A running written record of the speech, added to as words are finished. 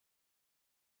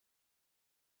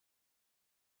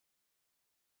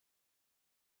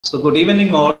So good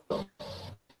evening all.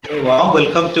 A warm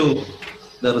welcome to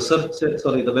the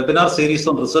the webinar series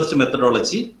on research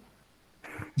methodology,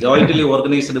 jointly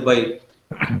organized by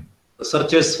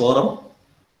Researchers Forum,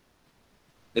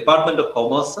 Department of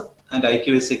Commerce and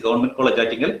I.Q.A.C Government College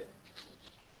Attingal.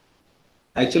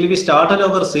 Actually, we started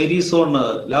our series on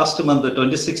last month,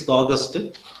 26th August.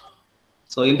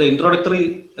 So in the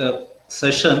introductory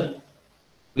session,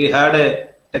 we had a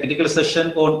technical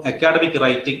session on academic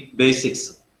writing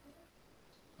basics.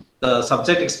 The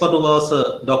subject expert was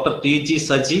Dr. T.G.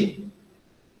 Saji.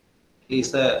 He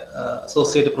is an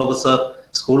associate professor,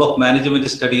 School of Management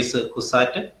Studies,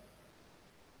 I.Q.A.C.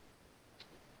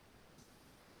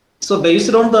 So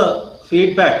based on the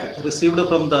feedback received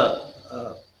from the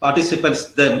participants,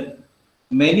 then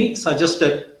many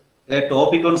suggested a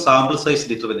topic on sample size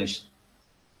determination.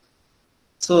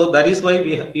 So that is why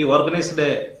we organized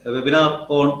a webinar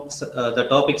on the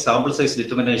topic sample size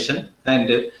determination,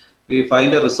 and we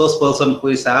find a resource person who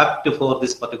is apt for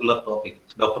this particular topic,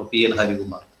 Dr. P.N. Hari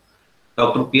Kumar.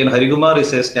 Dr. P.N. Hari Kumar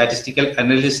is a statistical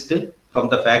analyst from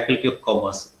the Faculty of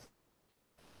Commerce.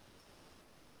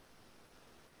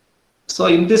 So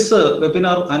in this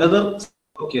webinar,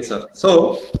 okay, sir.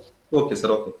 So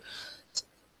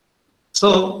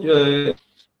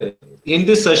in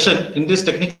this session, in this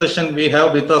technical session, we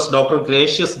have with us Dr.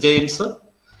 Gracious James,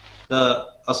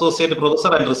 the Associate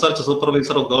Professor and Research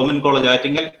Supervisor of Government College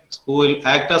Attingal, who will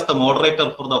act as the moderator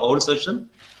for the whole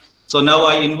session. So now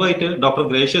I invite Dr.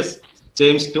 Gracious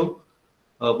James to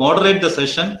moderate the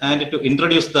session and to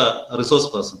introduce the resource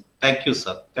person. Thank you,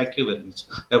 sir. Thank you very much.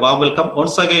 A warm welcome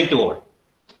once again to all.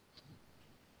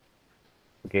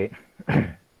 Okay.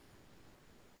 I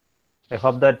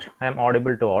hope that I am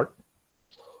audible to all.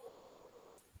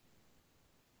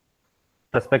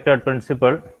 Respected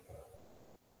principal,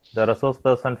 the resource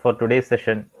person for today's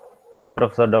session,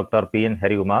 Professor Dr. P.N.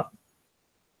 Hari Kumar,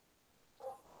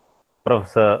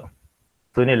 Professor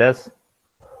Sunil S,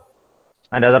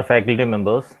 and other faculty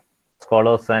members,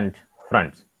 scholars and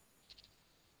friends.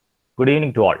 Good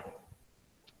evening to all.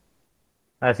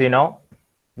 As you know,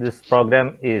 this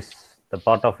program is the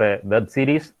part of a web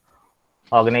series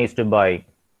organized by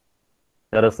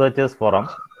the Researchers Forum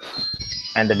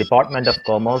and the Department of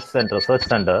Commerce and Research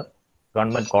Center,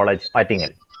 Government College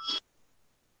Attingal.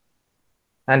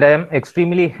 And I am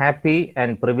extremely happy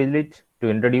and privileged to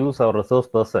introduce our resource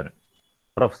person,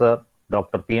 Professor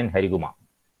Dr. P.N. Hari Kumar.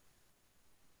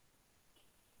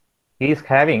 He is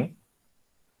having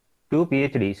 2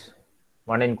 PhDs,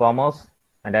 one in commerce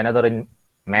and another in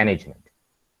management,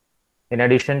 in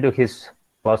addition to his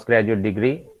postgraduate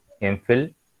degree,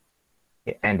 MPhil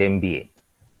and MBA.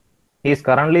 He is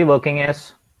currently working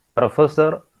as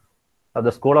Professor of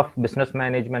the School of Business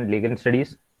Management Legal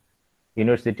Studies,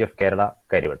 University of Kerla,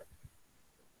 Kerala.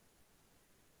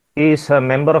 He is a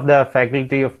member of the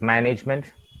Faculty of Management,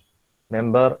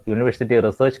 member University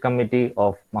Research Committee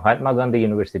of Mahatma Gandhi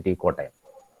University, Kottayam.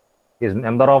 He is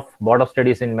member of Board of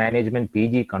Studies in Management,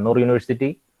 PG, Kannur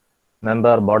University,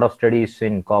 member Board of Studies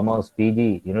in Commerce,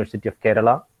 PG, University of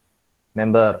Kerala,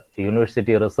 member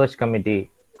University Research Committee,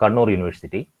 Kannur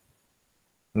University,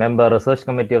 member Research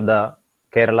Committee of the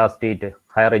Kerala State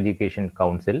Higher Education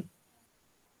Council,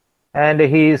 and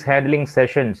he is handling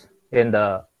sessions in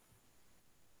the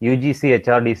UGC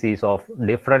HRDCs of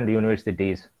different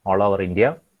universities all over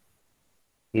India.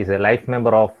 He is a life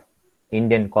member of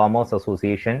Indian Commerce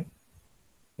Association,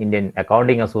 Indian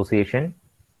Accounting Association,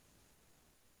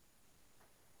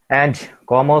 and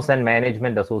Commerce and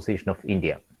Management Association of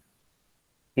India.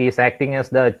 He is acting as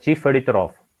the chief editor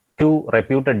of 2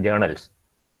 reputed journals,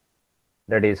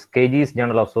 that is KG's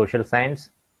Journal of Social Science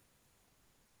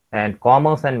and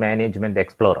Commerce and Management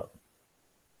Explorer.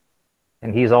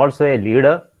 And he is also a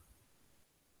leader.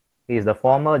 He is the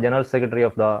former General Secretary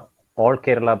of the All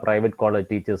Kerala Private College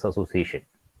Teachers Association.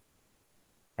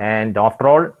 And after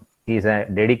all, he is a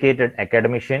dedicated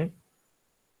academician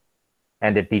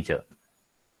and a teacher.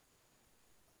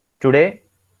 Today,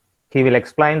 he will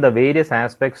explain the various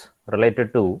aspects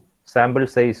related to sample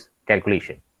size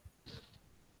calculation.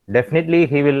 Definitely,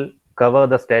 he will cover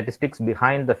the statistics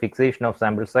behind the fixation of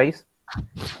sample size,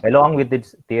 along with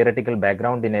its theoretical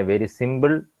background in a very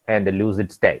simple and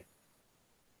lucid style.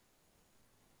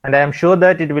 And I am sure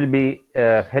that it will be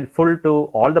helpful to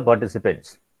all the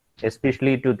participants,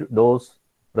 especially to those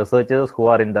researchers who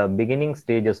are in the beginning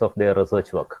stages of their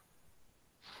research work.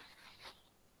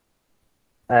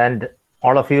 And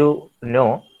all of you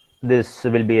know this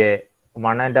will be a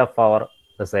 1.5 hour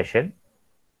session.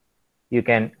 You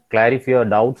can clarify your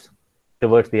doubts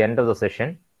towards the end of the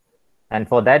session. And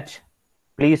for that,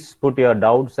 please put your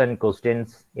doubts and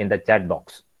questions in the chat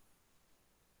box.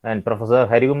 and Professor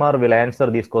Hari Kumar will answer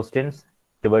these questions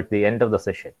towards the end of the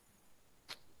session.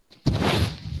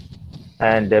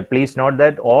 And please note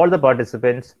that all the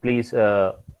participants, please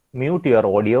mute your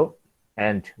audio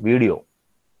and video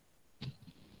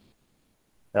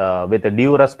with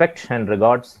due respect and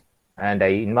regards. And I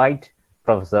invite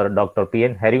Professor Dr.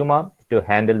 P.N. Hari Kumar to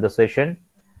handle the session.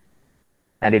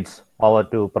 And it's over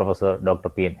to Professor Dr.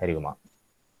 P.N. Hari Kumar.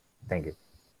 Thank you.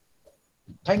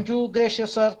 Thank you,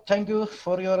 gracious sir. Thank you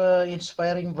for your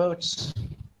inspiring words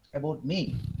about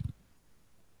me.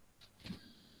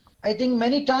 I think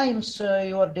many times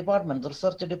your department, the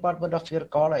research department of your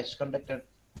college, conducted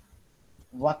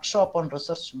workshop on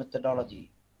research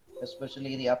methodology,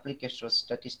 especially the application of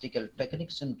statistical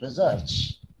techniques in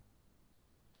research.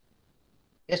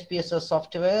 SPSS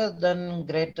software, then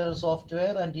Greater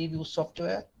software and review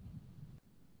software.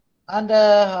 And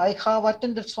I have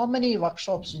attended so many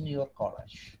workshops in your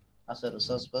college as a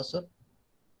research person.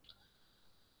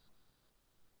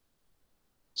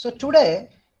 So today,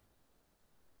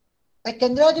 I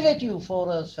congratulate you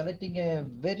for selecting a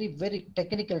very, very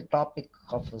technical topic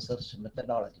of research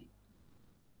methodology,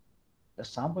 the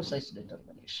sample size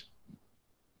determination.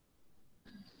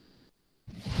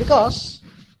 Because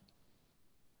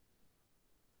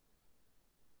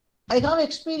I have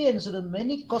experienced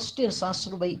many questions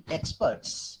asked by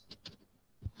experts,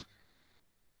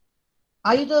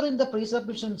 either in the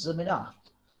pre-submission seminar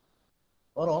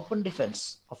or open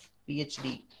defense of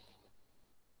PhD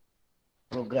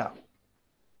program.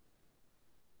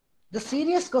 The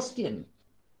serious question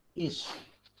is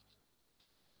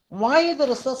why the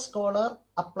research scholar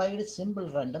applied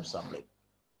simple random sampling,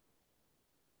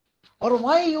 or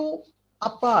why you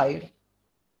applied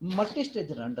multi-stage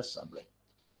random sampling.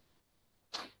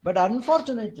 But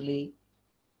unfortunately,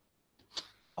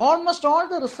 almost all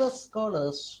the research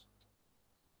scholars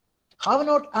have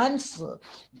not answered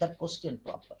that question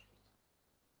properly.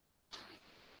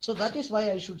 So that is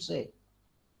why I should say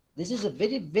this is a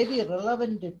very, very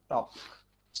relevant topic,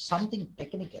 something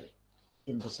technical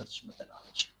in research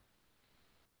methodology.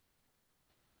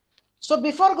 So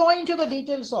before going to the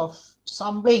details of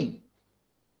sampling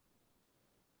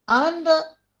and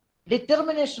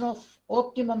determination of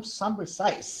optimum sample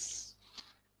size,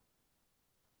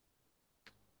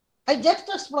 I just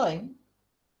explained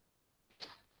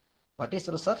what is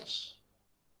research,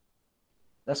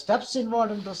 the steps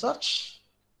involved in research,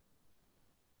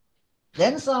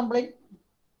 then sampling,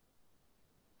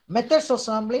 methods of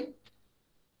sampling,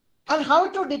 and how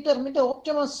to determine the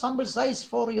optimal sample size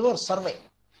for your survey.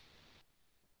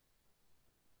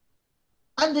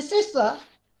 And this is the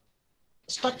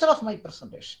structure of my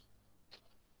presentation.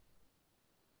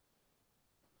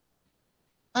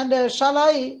 And shall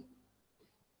I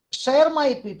share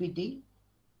my PPT?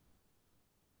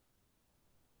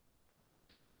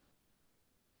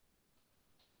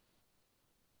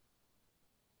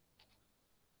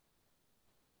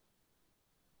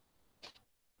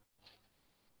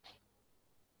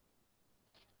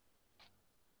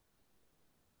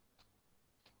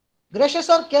 Gracious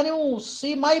sir, can you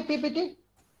see my PPT?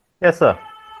 Yes, sir.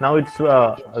 Now it's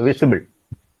visible.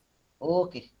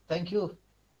 Okay, thank you.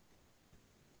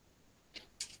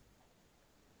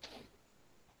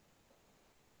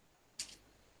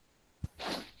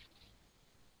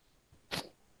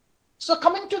 So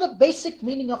coming to the basic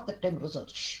meaning of the term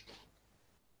research.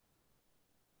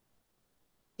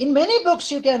 In many books,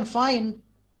 you can find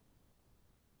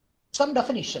some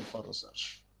definition for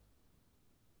research.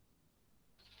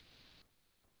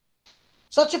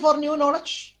 Search for new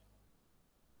knowledge,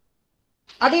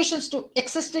 additions to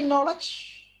existing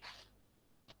knowledge,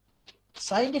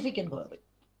 scientific inquiry.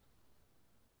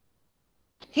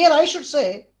 Here I should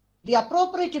say the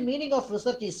appropriate meaning of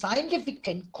research is scientific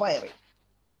inquiry.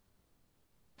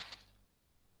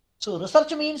 So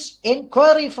research means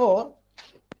inquiry for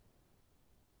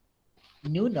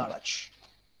new knowledge.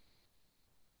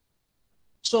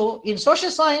 So in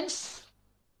social science,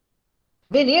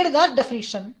 we need that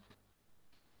definition.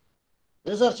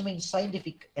 Research means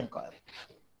scientific inquiry.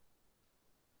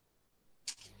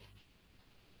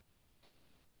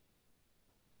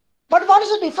 But what is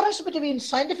the difference between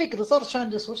scientific research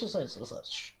and social science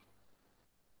research?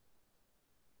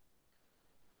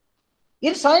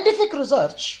 In scientific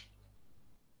research,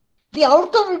 the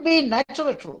outcome will be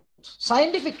natural truth,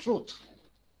 scientific truth.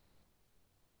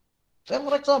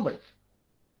 For example,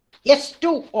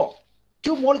 H2O,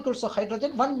 2 molecules of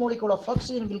hydrogen, 1 molecule of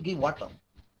oxygen will give water.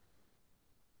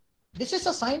 This is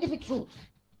a scientific truth.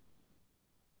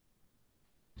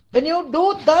 When you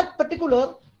do that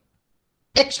particular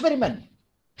experiment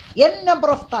n number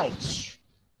of times,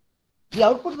 the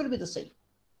output will be the same.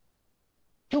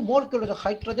 2 molecules of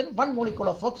hydrogen, 1 molecule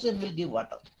of oxygen will give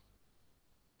water.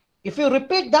 If you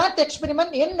repeat that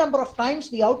experiment n number of times,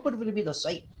 the output will be the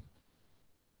same.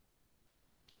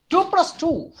 2 plus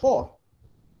 2, 4.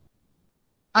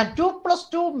 And 2 plus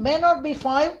 2 may not be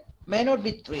 5, may not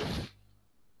be 3.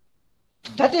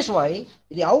 That is why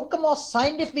the outcome of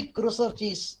scientific research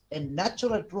is a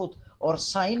natural truth or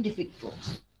scientific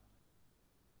truth.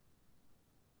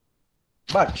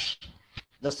 But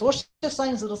the social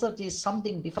science research is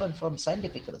something different from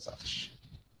scientific research.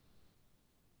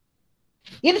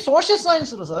 In social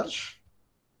science research,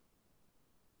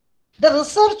 the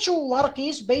research work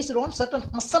is based on certain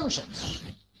assumptions.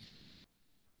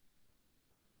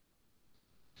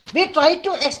 We try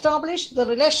to establish the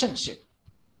relationship.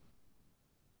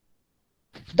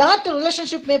 That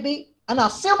relationship may be an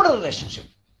assumed relationship.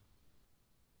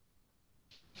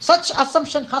 Such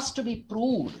assumption has to be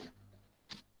proved.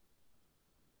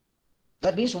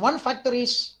 That means one factor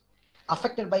is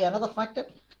affected by another factor.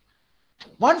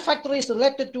 One factor is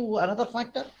related to another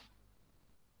factor.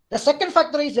 The second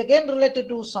factor is again related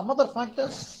to some other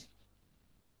factors.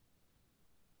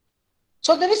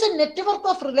 So there is a network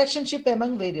of relationship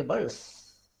among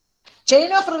variables,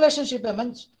 chain of relationship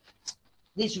among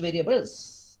these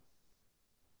variables.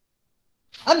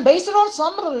 And based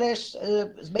on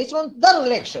based on the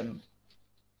relation,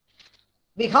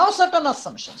 we have certain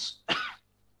assumptions.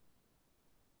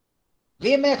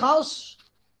 We may have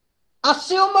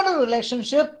assumed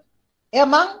relationship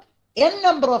among n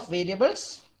number of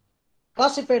variables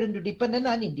classified into dependent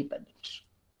and independent.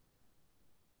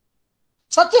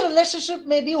 Such a relationship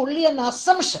may be only an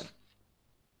assumption.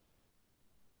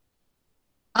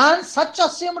 And such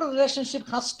assumed relationship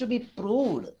has to be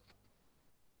proved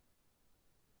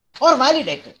or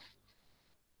validated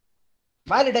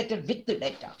with the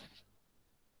data.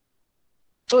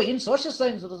 So in social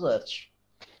science research,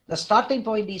 the starting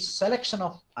point is selection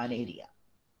of an area.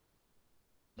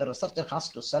 The researcher has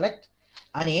to select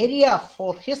an area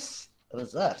for his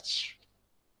research.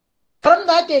 From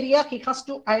that area, he has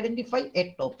to identify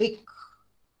a topic.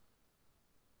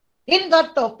 In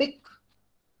that topic,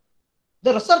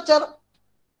 the researcher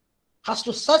has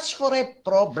to search for a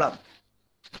problem.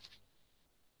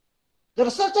 The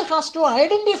researcher has to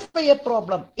identify a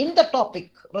problem in the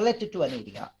topic related to an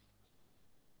area.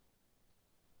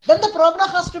 Then the problem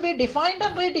has to be defined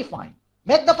and redefined.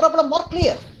 Make the problem more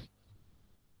clear.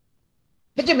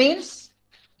 Which means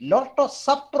lot of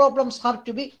sub-problems have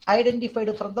to be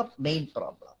identified from the main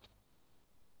problem.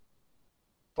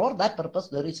 For that purpose,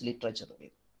 there is literature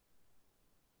review.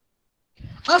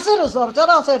 As a researcher,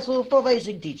 as a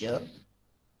supervising teacher,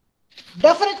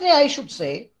 definitely I should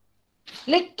say,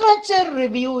 literature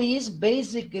review is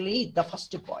basically the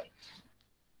first point.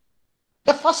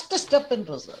 The first step in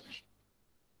research.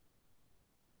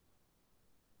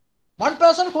 One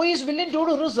person who is willing to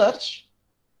do research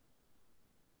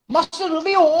must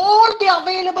review all the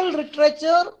available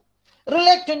literature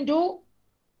relating to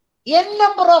n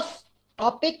number of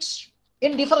topics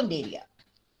in different areas.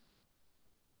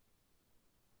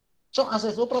 So as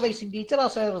a supervising teacher,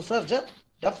 as a researcher,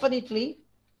 definitely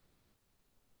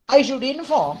I should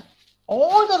inform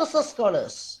all the research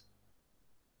scholars.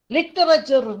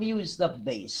 Literature review is the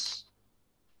base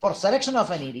for selection of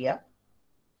an area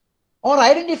or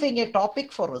identifying a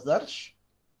topic for research,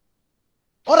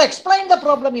 or explain the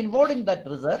problem involved in that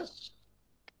research,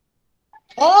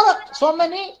 or so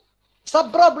many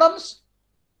sub-problems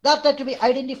that are to be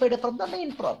identified from the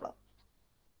main problem.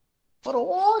 For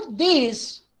all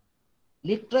these,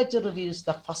 literature review is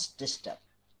the first step.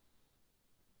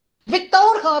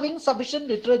 Without having sufficient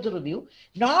literature review,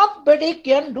 nobody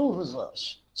can do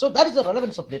research. So that is the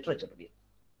relevance of literature review.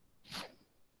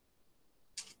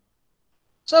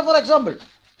 So for example,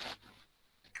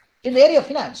 in the area of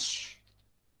finance,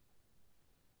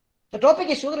 the topic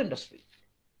is sugar industry.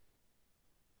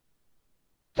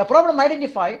 The problem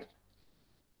identified,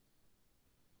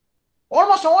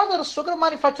 almost all the sugar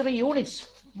manufacturing units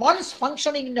once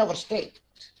functioning in our state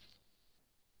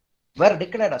were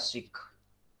declared as sick.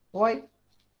 Why?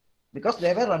 Because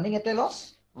they were running at a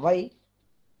loss. Why?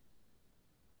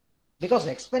 Because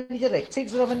expenditure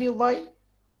exceeds revenue. Why?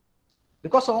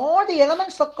 Because all the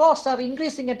elements of cost are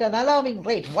increasing at an alarming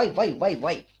rate.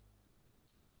 Why?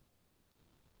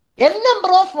 N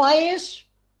number of whys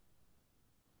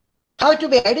have to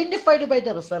be identified by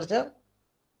the researcher.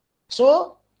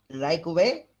 So,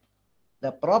 likewise,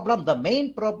 the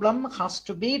main problem has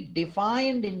to be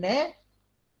defined in a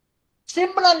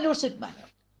simple and lucid manner.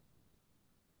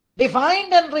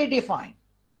 Defined and redefined.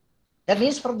 That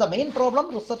means from the main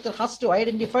problem, researcher has to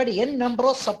identify n number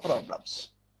of sub-problems.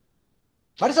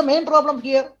 What is the main problem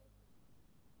here?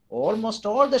 almost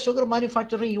all the sugar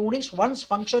manufacturing units once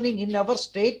functioning in our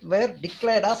state were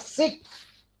declared as sick.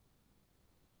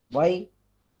 Why?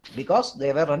 Because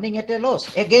they were running at a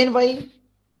loss. Again, why?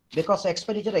 Because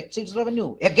expenditure exceeds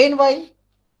revenue. Again, why?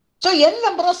 So n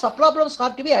number of sub-problems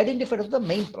have to be identified as the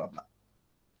main problem.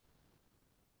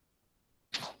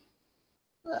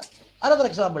 Another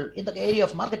example in the area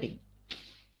of marketing.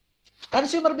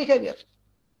 Consumer behavior.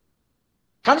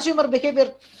 Consumer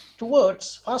behavior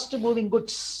towards fast-moving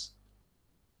goods.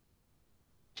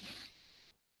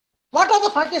 What are the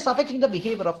factors affecting the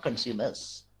behavior of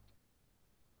consumers?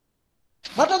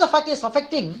 What are the factors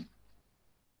affecting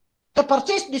the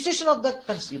purchase decision of the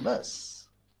consumers?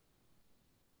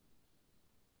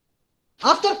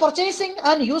 After purchasing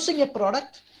and using a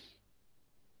product,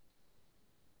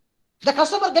 the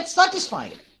customer gets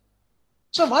satisfied.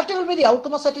 So what will be the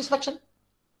outcome of satisfaction?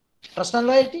 Trust and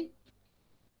loyalty.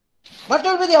 What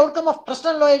will be the outcome of trust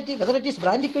and loyalty, whether it is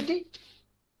brand equity?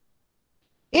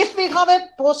 If we have a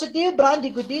positive brand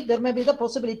equity, there may be the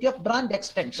possibility of brand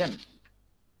extension.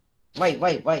 Why?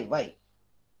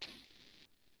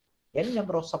 N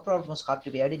number of sub-problems have to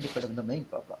be identified in the main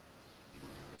problem.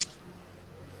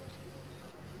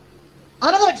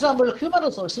 Another example, human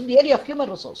resource. In the area of human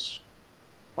resource,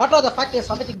 what are the factors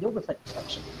affecting job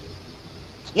satisfaction?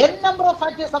 N number of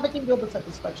factors affecting job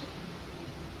satisfaction.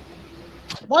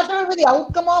 What will be the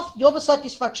outcome of job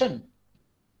satisfaction?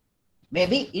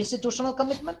 Maybe institutional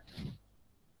commitment.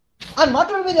 And what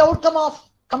will be the outcome of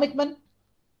commitment?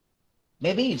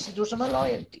 Maybe institutional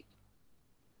loyalty.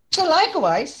 So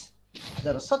likewise,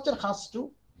 the researcher has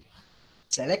to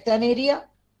select an area,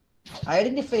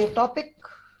 identify a topic,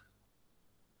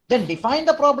 then define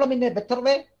the problem in a better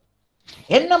way.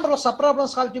 N number of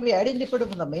sub-problems have to be identified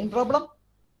from the main problem.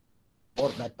 For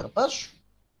that purpose,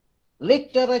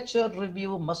 literature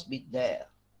review must be there.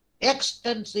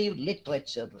 Extensive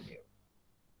literature review.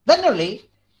 Then only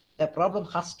the problem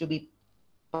has to be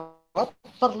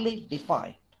properly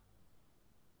defined.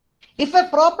 If a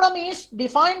problem is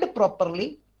defined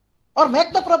properly or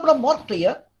make the problem more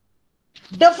clear,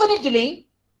 definitely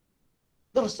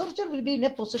the researcher will be in a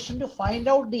position to find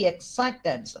out the exact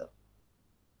answer.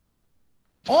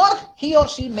 Or he or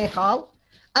she may have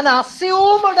an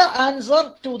assumed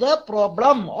answer to the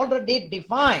problem already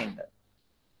defined.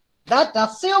 That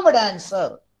assumed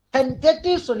answer,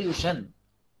 tentative solution,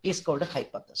 is called a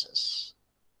hypothesis.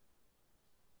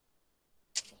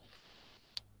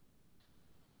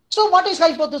 So what is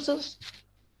hypothesis?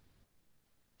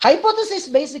 Hypothesis is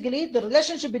basically the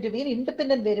relationship between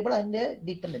independent variable and a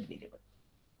dependent variable.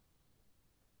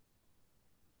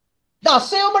 The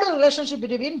assumed relationship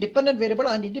between dependent variable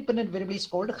and independent variable is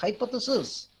called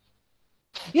hypothesis.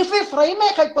 If we frame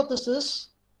a hypothesis,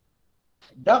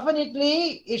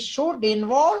 definitely it should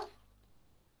involve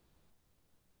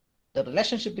the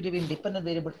relationship between dependent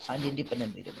variable and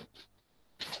independent variable.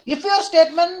 If your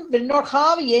statement will not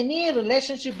have any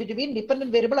relationship between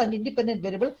dependent variable and independent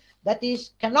variable, that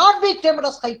is cannot be termed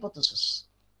as hypothesis.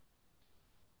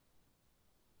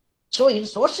 So in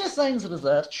social science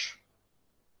research,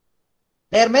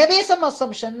 there may be some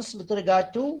assumptions with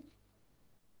regard to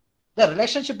the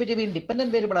relationship between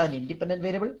dependent variable and independent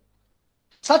variable.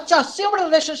 Such assumed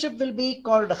relationship will be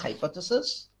called a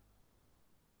hypothesis.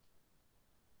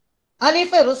 And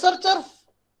if a researcher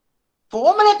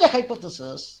formulates a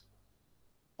hypothesis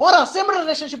or assumed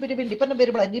relationship between dependent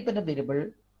variable and independent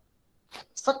variable,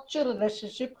 such a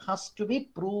relationship has to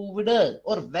be proved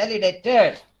or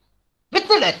validated with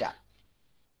the data.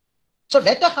 So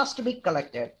data has to be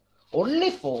collected only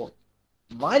for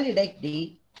validate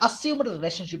the assumed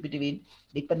relationship between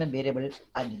dependent variable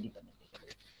and independent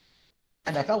variable.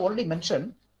 And I have already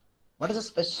mentioned what is the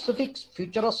specific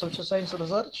feature of social science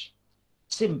research.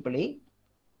 Simply,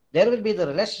 there will be the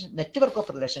network of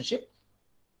relationship.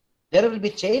 There will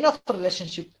be chain of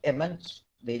relationship amongst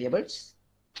variables.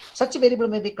 Such a variable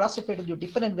may be classified into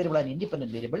dependent variable and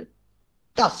independent variable.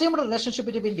 The assumed relationship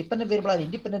between dependent variable and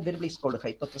independent variable is called a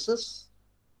hypothesis.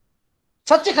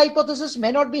 Such a hypothesis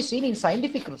may not be seen in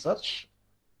scientific research.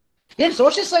 In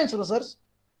social science research,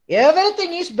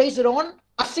 everything is based on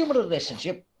assumed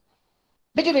relationship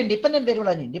between dependent variable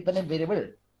and independent variable.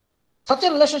 Such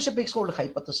a relationship is called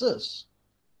hypothesis.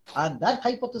 And that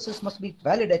hypothesis must be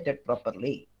validated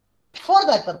properly. For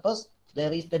that purpose,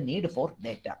 there is the need for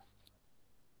data.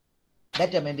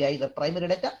 Data may be either primary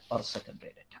data or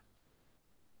secondary data.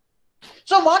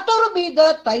 So whatever be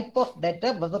the type of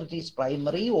data, whether it is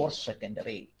primary or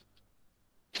secondary,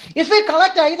 if we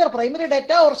collect either primary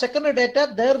data or secondary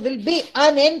data, there will be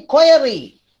an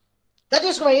inquiry. That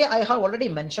is why I have already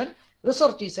mentioned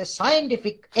research is a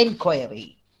scientific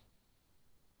inquiry.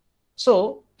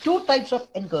 So two types of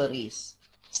inquiries,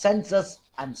 census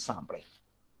and sampling.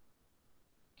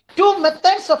 Two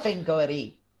methods of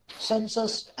inquiry,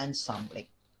 census and sampling.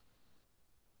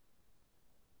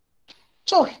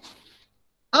 So,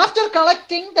 after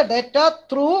collecting the data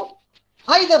through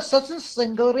either census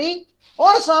inquiry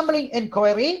or sampling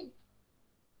inquiry,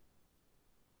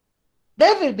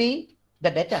 there will be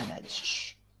the data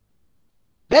analysis.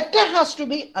 Data has to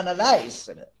be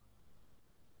analyzed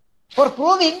for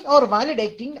proving or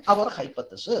validating our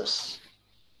hypothesis.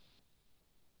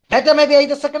 Data may be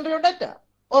either secondary data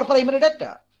or primary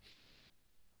data.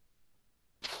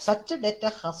 Such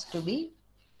data has to be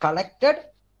collected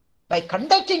by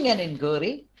conducting an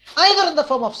inquiry either in the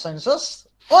form of census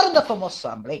or in the form of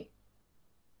sampling.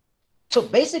 So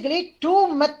basically,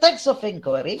 two methods of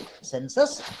inquiry,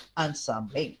 census and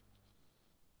sampling.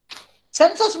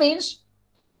 Census means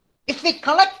if we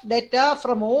collect data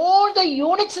from all the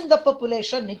units in the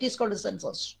population, it is called a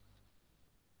census.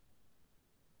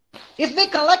 If we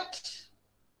collect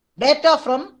data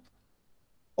from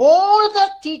all the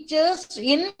teachers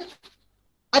in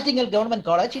Attingal Government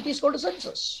College, it is called a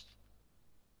census.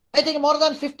 I think more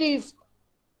than 50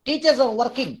 teachers are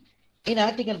working in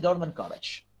Attingal Government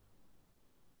College.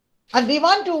 And we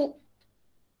want to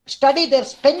study their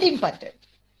spending pattern.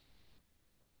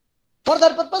 For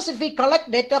that purpose, if we collect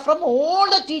data from all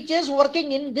the teachers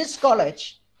working in this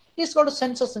college, it is called a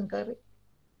census inquiry.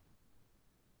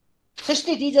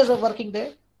 60 teachers are working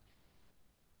there.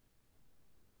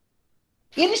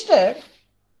 Instead,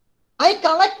 I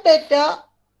collect data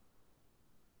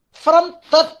from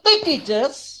 30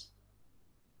 teachers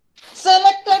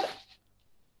selected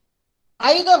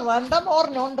either random or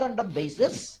non-random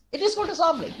basis. It is called a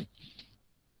sampling.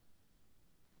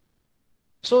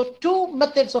 So, two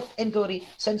methods of inquiry,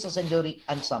 census inquiry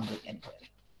and sampling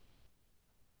inquiry.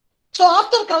 So,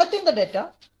 after collecting the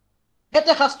data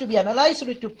has to be analyzed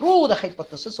to prove the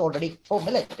hypothesis already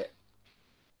formulated.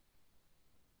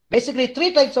 Basically,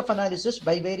 three types of analysis: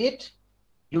 bivariate,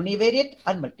 univariate,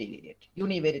 and multivariate.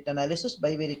 Univariate analysis,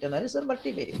 bivariate analysis, and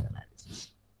multivariate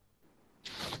analysis.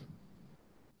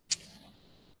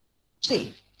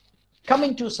 See,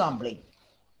 coming to sampling.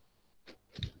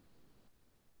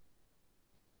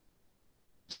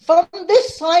 From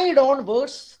this slide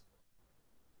onwards,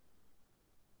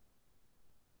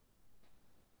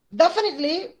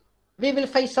 definitely we will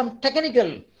face some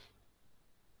technical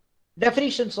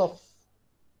definitions of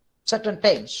certain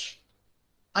terms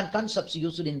and concepts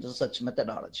used in research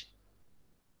methodology.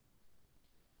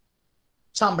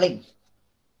 Sampling.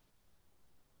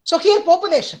 So here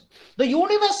population, the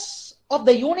universe of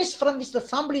the units from which the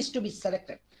sample is to be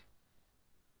selected.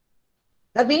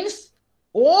 That means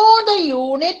all the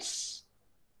units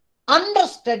under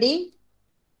study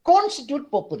constitute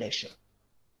population.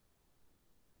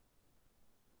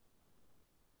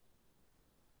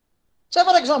 So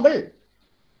for example,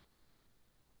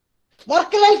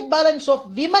 work-life balance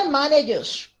of women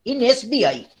managers in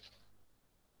SBI.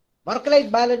 Work-life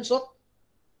balance of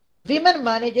women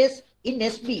managers in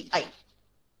SBI.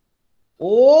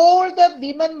 All the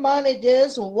women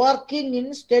managers working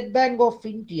in State Bank of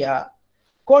India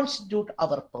constitute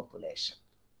our population.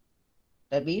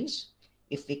 That means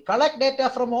if we collect data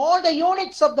from all the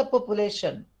units of the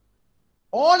population,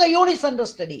 all the units under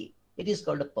study, it is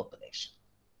called a population.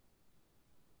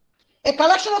 A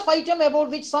collection of items about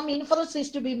which some inference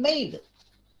is to be made.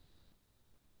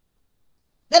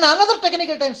 Then another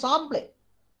technical term, sampling.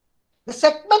 The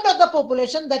segment of the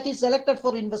population that is selected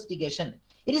for investigation.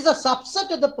 It is a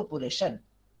subset of the population.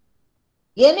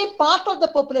 Any part of the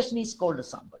population is called a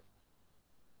sample.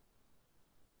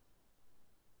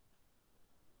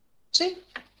 See,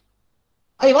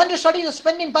 I want to study the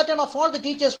spending pattern of all the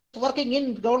teachers working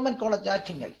in Government College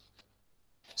Attingal.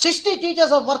 60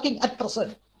 teachers are working at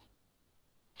present.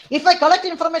 If I collect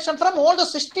information from all the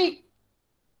 60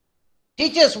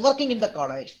 teachers working in the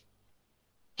college,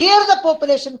 here the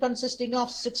population consisting of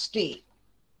 60.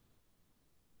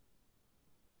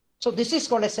 So this is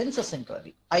called a census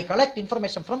inquiry. I collect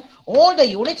information from all the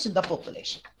units in the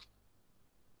population.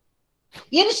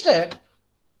 Instead,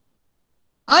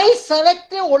 I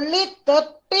select only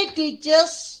 30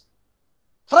 teachers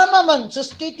from among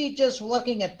 60 teachers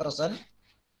working at present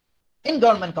in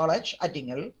Government College,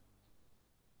 Attingal.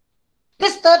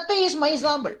 This 30 is my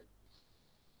sample.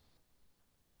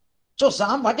 So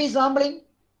what is sampling?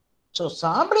 So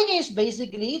sampling is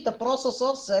basically the process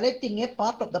of selecting a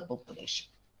part of the population.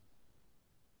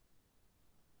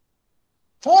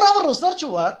 For our research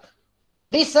work,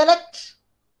 we select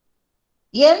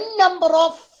n number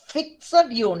of fixed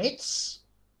units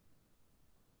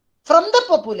from the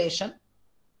population,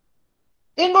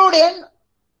 including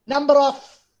number of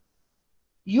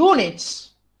units,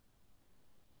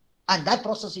 and that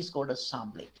process is called as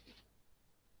sampling.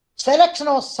 Selection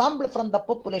of sample from the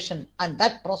population, and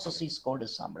that process is called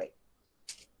as sampling.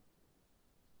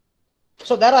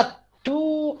 So there are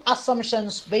two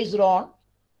assumptions based on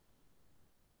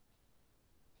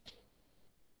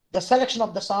the selection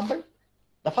of the sample.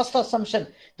 The first assumption,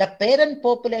 the parent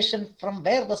population from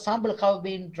where the sample have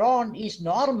been drawn is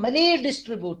normally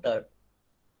distributed.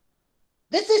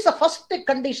 This is the first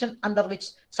condition under which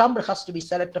sample has to be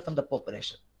selected from the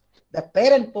population. The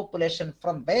parent population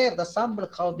from where the sample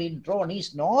have been drawn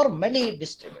is normally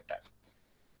distributed.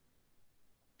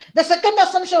 The second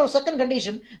assumption or second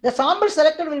condition, the sample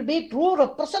selected will be true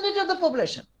representative of the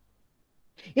population.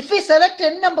 If we select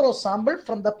n number of sample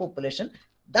from the population,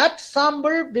 that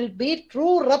sample will be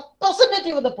true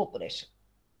representative of the population.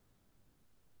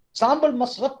 Sample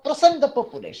must represent the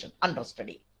population under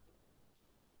study.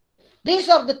 These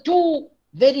are the two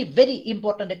very, very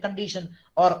important condition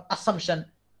or assumption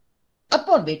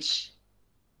upon which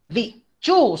we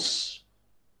choose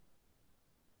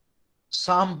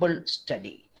sample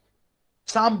study,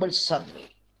 sample survey.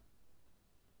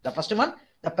 The first one,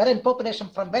 the parent population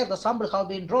from where the sample have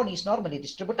been drawn is normally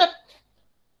distributed.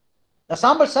 The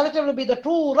sample selected will be the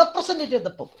true representative of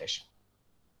the population.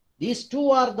 These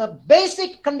two are the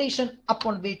basic condition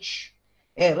upon which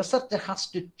a researcher has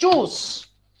to choose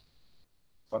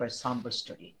for a sample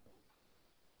study.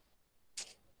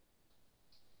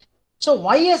 So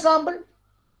why a sample?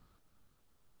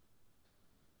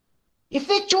 If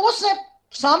we choose a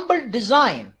sample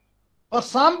design or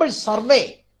sample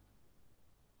survey,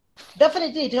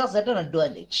 definitely it has certain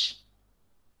advantage.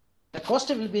 The cost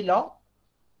will be low,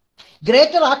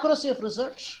 greater accuracy of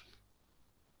research,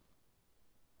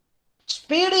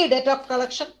 speedy data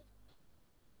collection,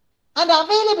 and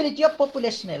availability of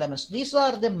population elements. These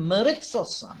are the merits of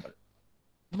sample.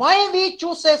 Why we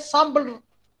choose a sample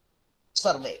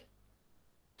survey?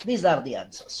 These are the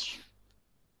answers.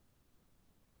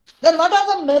 Then what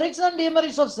are the merits and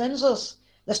demerits of census?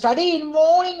 The study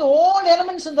involving all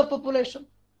elements in the population.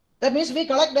 That means we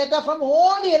collect data from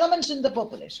all the elements in the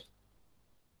population.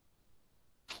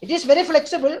 It is very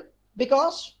flexible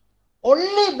because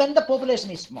only when the population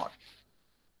is small.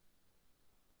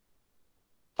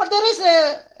 But there is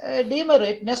a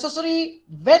demerit necessary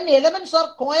when elements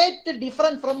are quite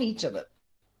different from each other.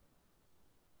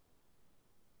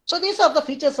 So these are the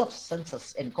features of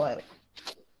census inquiry.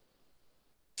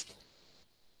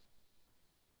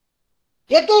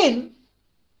 Again,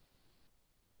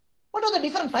 what are the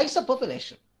different types of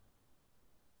population?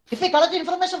 If we collect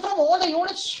information from all the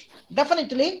units,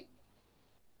 definitely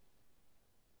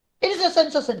it is a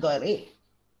census inquiry.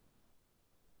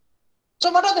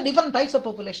 So what are the different types of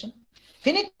population?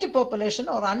 Finite population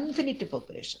or infinite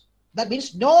population. That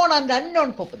means known and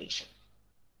unknown population.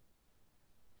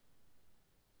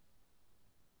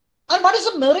 And what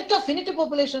is the merit of finite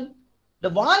population? The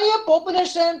value of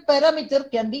population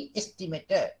parameter can be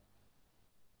estimated.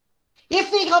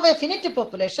 If we have a finite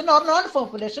population or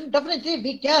non-population, definitely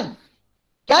we can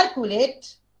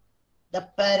calculate the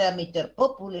parameter,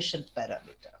 population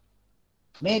parameter.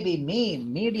 Maybe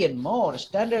mean, median, mode,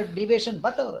 standard deviation,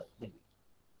 whatever.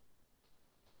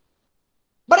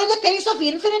 But in the case of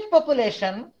infinite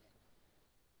population,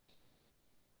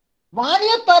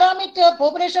 value parameter,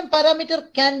 population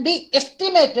parameter can be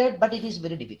estimated, but it is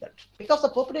very difficult because the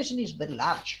population is very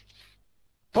large.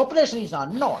 Population is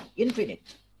unknown, infinite.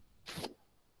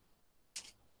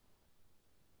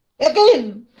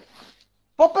 Again,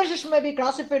 population may be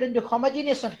classified into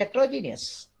homogeneous and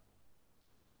heterogeneous.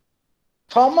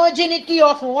 Homogeneity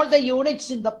of all the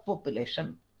units in the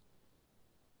population.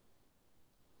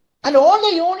 And all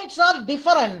the units are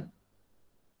different.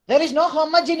 There is no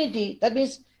homogeneity. That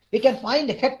means we can find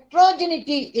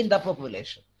heterogeneity in the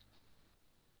population.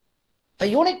 The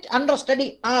unit under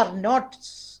study are not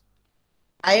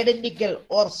identical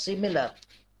or similar.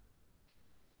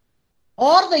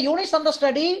 Or the units under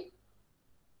study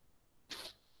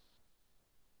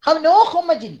have no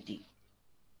homogeneity,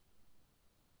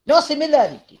 no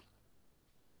similarity.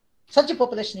 Such a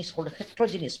population is called a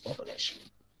heterogeneous population.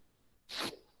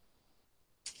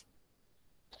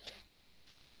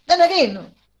 Then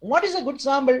again, what is a good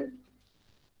sample?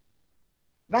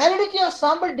 Validity of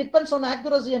sample depends on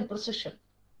accuracy and precision.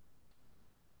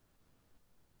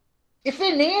 If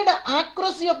we need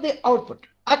accuracy of the output,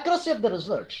 accuracy of the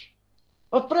result,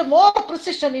 or more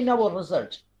precision in our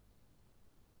result,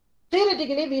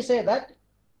 theoretically we say that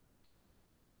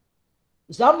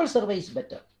sample survey is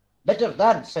better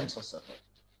than census survey.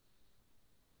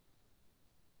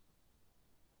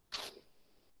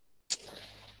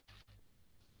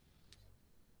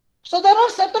 So there are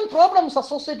certain problems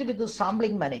associated with the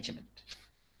sampling management.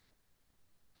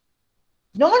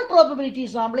 Non-probability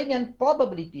sampling and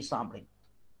probability sampling.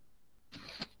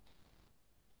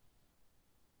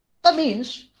 That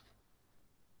means,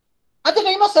 at the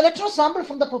time of selection of sample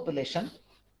from the population,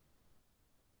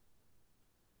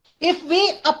 if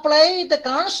we apply the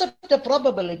concept of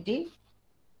probability,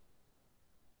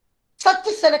 such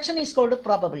a selection is called a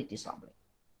probability sampling.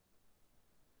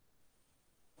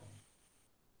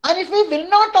 And if we will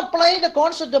not apply the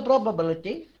concept of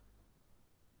probability,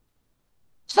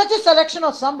 such a selection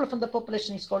of sample from the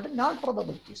population is called a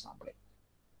non-probability sampling.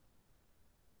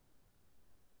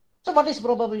 So what is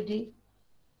probability?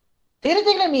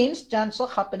 Theoretically means chance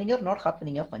of happening or not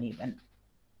happening of an event.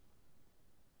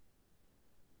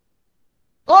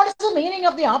 What is the meaning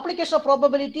of the application of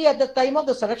probability at the time of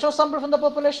the selection of sample from the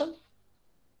population?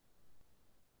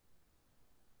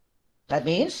 That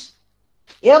means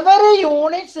every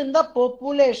unit in the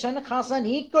population has an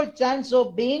equal chance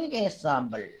of being a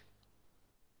sample.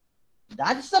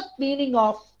 That's the meaning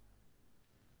of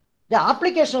the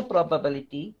application of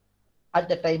probability at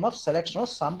the time of selection of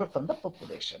sample from the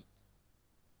population.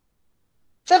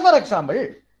 So, for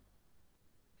example,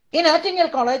 in Attingal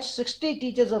College, 60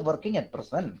 teachers are working at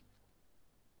present.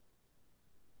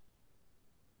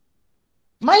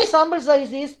 My sample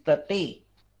size is 30.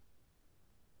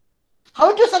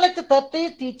 How to select the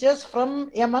 30 teachers from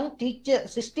among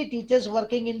 60 teachers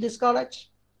working in this college?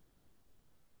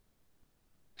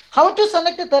 How to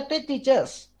select the 30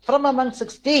 teachers from among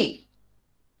 60?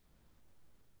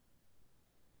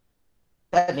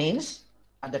 That means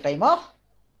at the time of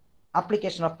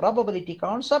application of probability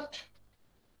concept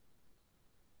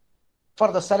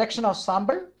for the selection of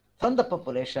sample from the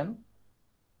population,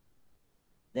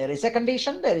 there is a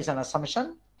condition, there is an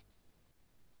assumption.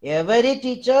 Every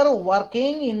teacher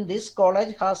working in this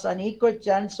college has an equal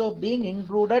chance of being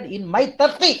included in my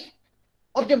 30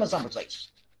 optimal sample size.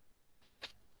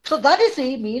 So that is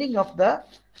the meaning of the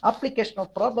application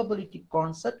of probability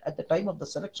concept at the time of the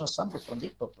selection of sample from the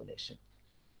population.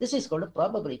 This is called a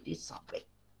probability sampling.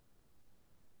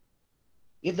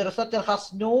 If the researcher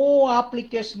has no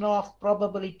application of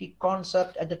probability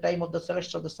concept at the time of the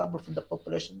selection of the sample from the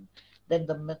population, then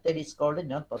the method is called a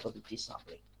non-probability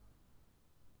sampling.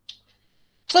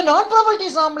 So non-probability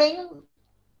sampling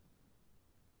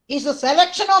is a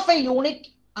selection of a unit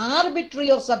arbitrary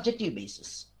or subjective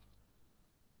basis.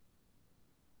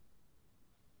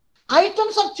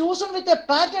 Items are chosen with a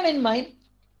pattern in mind.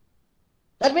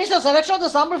 That means the selection of the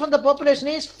sample from the population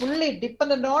is fully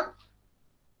dependent on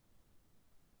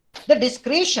the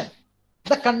discretion,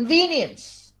 the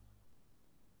convenience,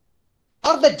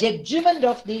 or the judgment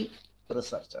of the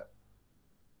researcher.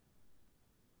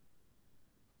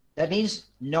 That means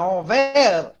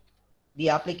nowhere the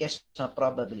application of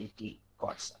probability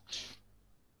concept.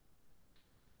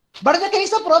 But in the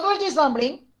case of probability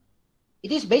sampling,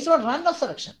 it is based on random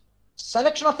selection.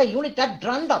 Selection of a unit at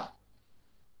random.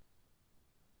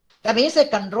 That means a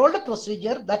controlled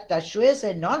procedure that assures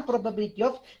a non-probability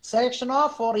of selection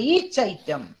of for each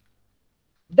item.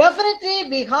 Definitely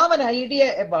we have an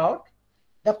idea about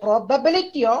the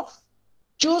probability of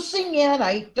choosing an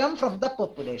item from the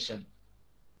population.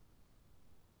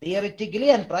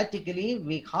 Theoretically and practically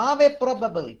we have a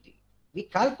probability. We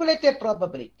calculate a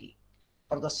probability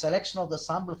for the selection of the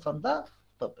sample from the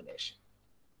population.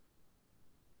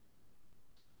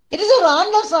 It is a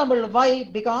random sample. Why?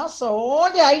 Because all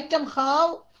the items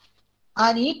have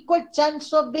an equal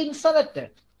chance of being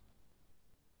selected.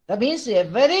 That means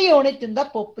every unit in the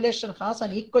population has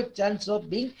an equal chance of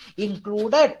being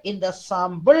included in the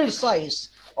sample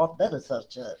size of the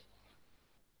researcher.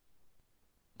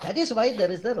 That is why there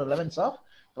is the relevance of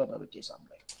probability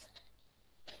sampling.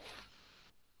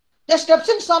 The steps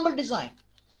in sample design.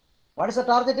 What is the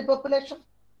targeted population?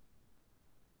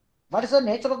 What is the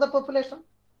nature of the population?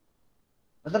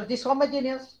 Whether it is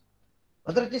homogeneous,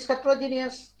 whether it is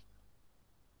heterogeneous,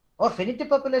 or finite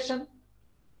population,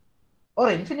 or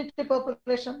infinite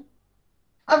population,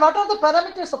 and what are the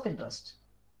parameters of interest?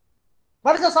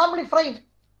 What is the sampling frame?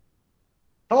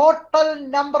 Total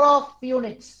number of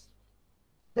units.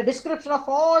 The description of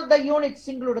all the units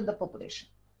included in the population.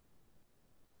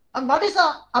 And what is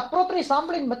the appropriate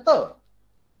sampling method?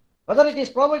 Whether it is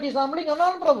probability sampling or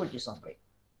non-probability sampling.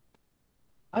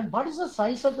 And what is the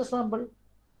size of the sample?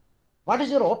 What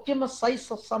is your optimal size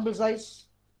of sample size?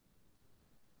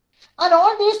 And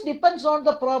all this depends on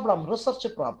the problem, research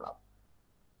problem.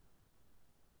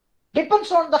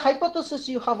 Depends on the hypothesis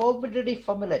you have already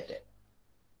formulated.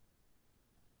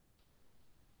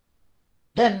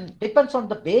 Then depends on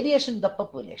the variation in the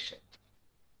population.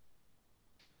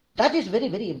 That is very,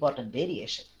 very important,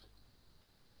 variation.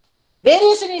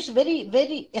 Variation is very,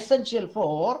 very essential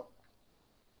for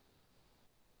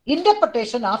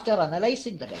interpretation after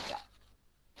analyzing the data.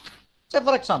 So,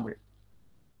 for example,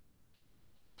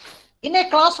 in a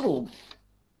classroom,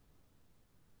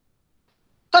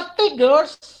 30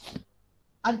 girls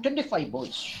and 25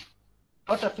 boys,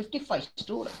 out of 55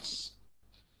 students.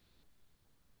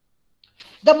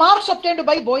 The marks obtained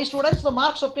by boy students, the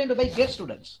marks obtained by girl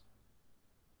students.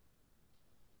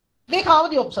 We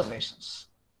have the observations.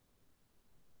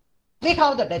 We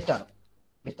have the data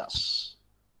with us.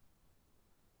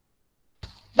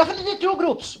 Definitely two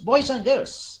groups, boys and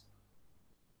girls.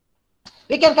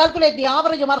 We can calculate the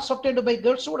average marks obtained by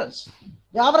girl students,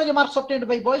 the average marks obtained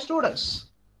by boy students,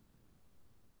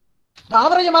 the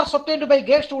average marks obtained by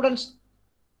girl students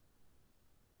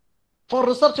for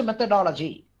research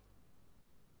methodology,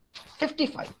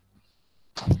 55.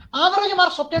 Average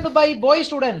marks obtained by boy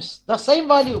students, the same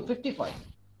value, 55.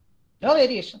 No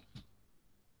variation.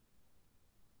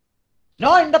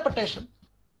 No interpretation.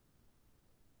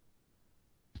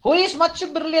 Who is much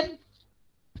brilliant?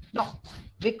 No,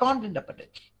 we can't interpret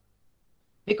it.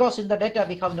 Because in the data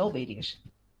we have no variation.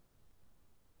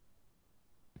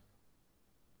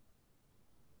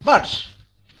 But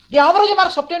the average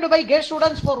marks obtained by girl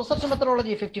students for research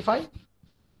methodology, 55.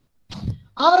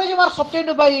 Average marks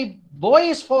obtained by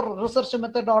boys for research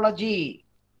methodology,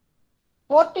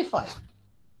 45.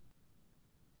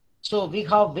 So we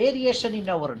have variation in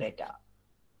our data.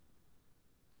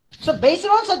 So based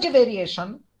on such a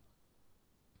variation,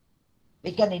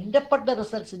 we can interpret the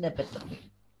results in a better way.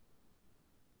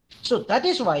 So that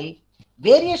is why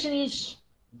variation is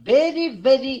very,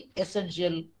 very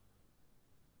essential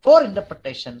for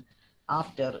interpretation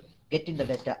after getting the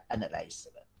data analyzed.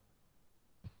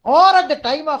 Or at the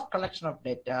time of collection of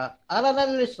data or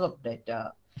analysis of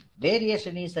data,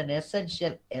 variation is an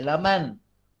essential element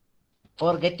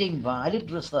for getting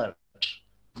valid result,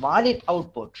 valid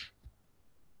output,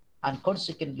 and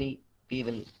consequently we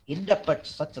will interpret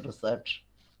such a research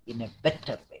in a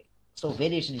better way. So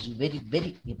variation is very,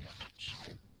 very important.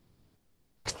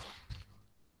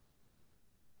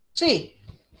 See,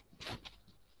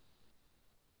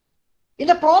 in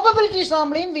the probability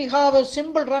sampling, we have a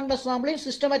simple random sampling,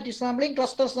 systematic sampling,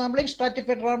 cluster sampling,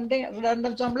 stratified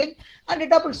random sampling, and a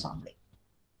double sampling.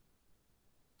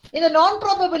 In the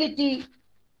non-probability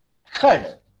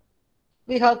head,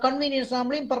 we have convenience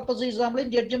sampling, purposive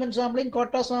sampling, judgment sampling,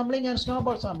 quota sampling, and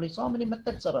snowball sampling. So many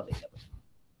methods are available.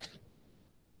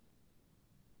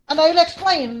 And I will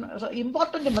explain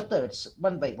important methods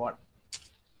one by one.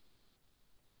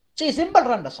 See, simple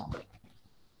random sampling.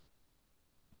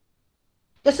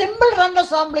 The simple random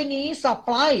sampling is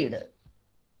applied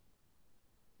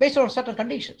based on certain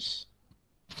conditions.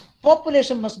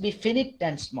 Population must be finite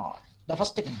and small, the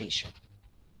first condition.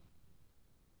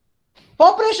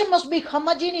 Population must be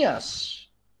homogeneous.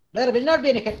 There will not be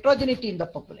any heterogeneity in the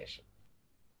population.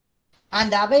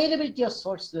 And the availability of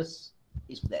sources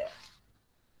is there.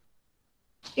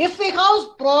 If we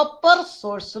have proper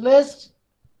source list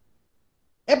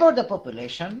about the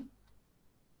population,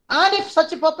 and if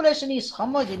such a population is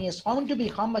homogeneous, found to be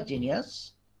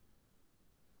homogeneous,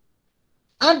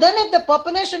 and then if the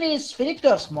population is finite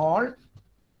or small,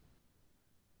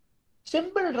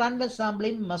 simple random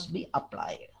sampling must be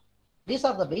applied. These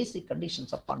are the basic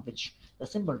conditions upon which the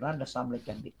simple random sampling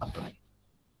can be applied.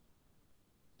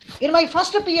 In my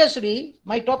first PhD,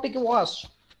 my topic was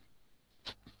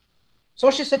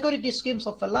Social Security schemes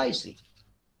of LIC.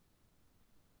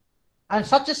 And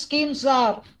such schemes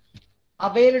are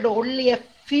available only a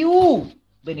few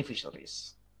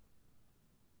beneficiaries,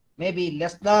 maybe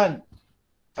less than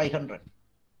 500.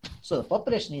 So the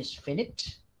population is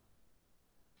finite.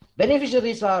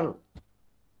 Beneficiaries are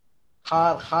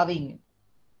having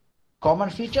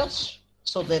common features,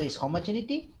 so there is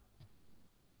homogeneity.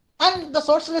 And the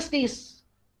source list is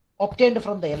obtained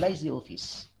from the LIC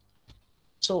office.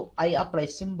 So I apply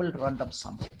simple random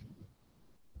sampling.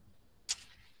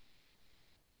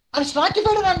 And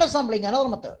stratified random sampling, another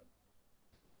method.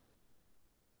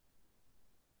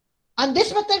 And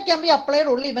this method can be applied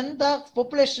only when the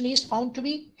population is found to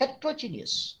be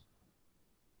heterogeneous.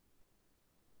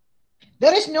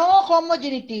 There is no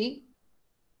homogeneity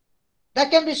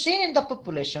that can be seen in the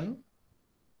population.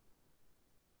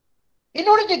 In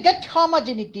order to get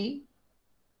homogeneity,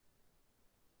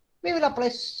 we will apply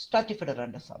stratified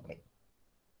random sampling.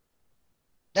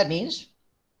 That means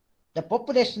the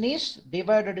population is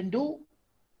divided into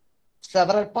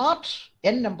several parts,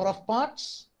 n number of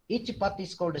parts. Each part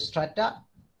is called strata.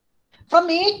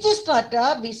 From each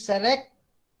strata, we select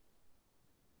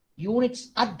units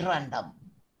at random.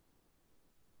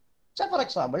 So, for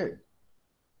example,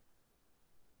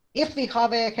 if we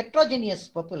have a heterogeneous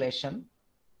population,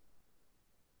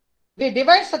 we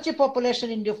divide such a population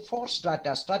into 4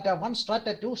 strata: strata 1,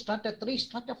 strata 2, strata 3,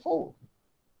 strata 4.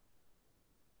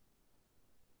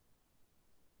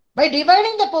 By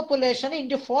dividing the population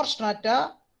into 4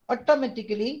 strata,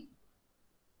 automatically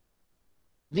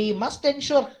we must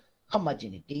ensure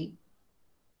homogeneity.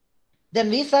 Then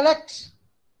we select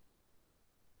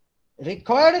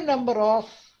required number of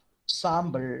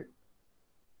sample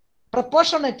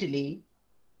proportionately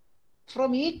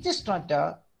from each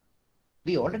strata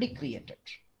we already created.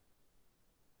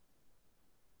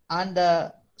 And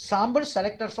the sample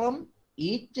selected from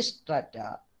each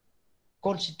strata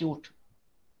constitute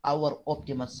our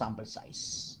optimal sample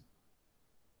size.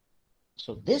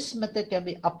 So this method can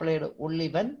be applied only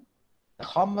when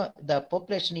the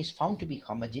population is found to be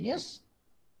homogeneous.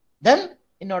 Then,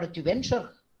 in order to ensure,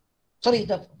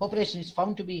 the population is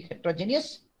found to be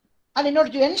heterogeneous, and in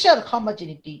order to ensure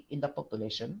homogeneity in the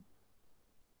population,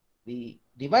 we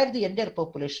divide the entire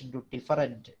population into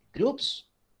different groups,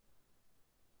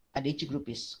 and each group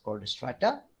is called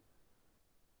strata,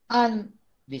 and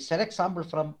we select sample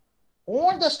from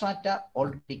all the strata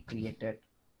already created,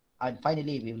 and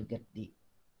finally we will get the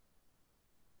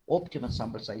optimal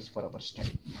sample size for our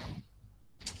study.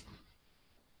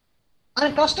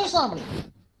 And cluster sampling,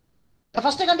 the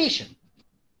first condition.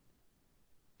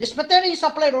 This method is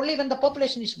applied only when the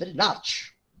population is very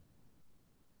large.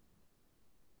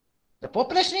 The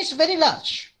population is very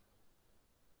large.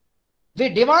 We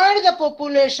divide the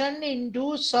population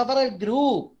into several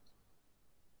groups.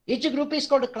 Each group is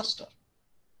called a cluster.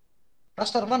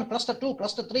 Cluster 1, cluster 2,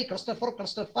 cluster 3, cluster 4,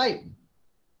 cluster 5.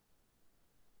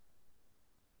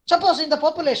 Suppose in the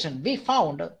population we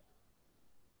found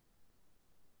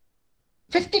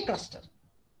 50 clusters.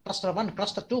 Cluster 1,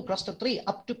 cluster 2, cluster 3,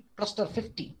 up to cluster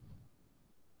 50.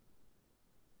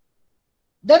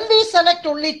 Then we select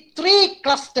only 3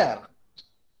 clusters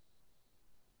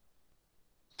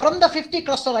from the 50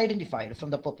 cluster identified from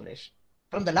the population,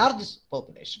 from the largest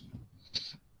population.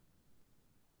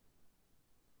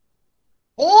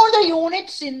 All the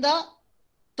units in the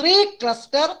 3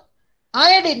 cluster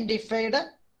identified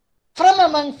from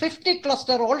among 50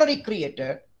 cluster already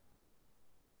created,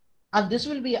 and this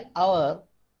will be our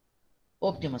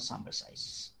optimal sample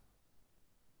size.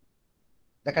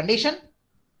 The condition: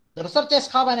 the researchers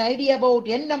have an idea about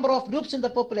n number of groups in the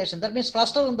population, that means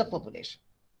cluster in the population.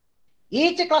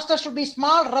 Each cluster should be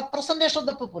small representation of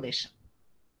the population.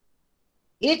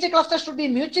 Each cluster should be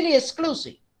mutually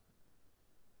exclusive.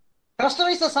 Cluster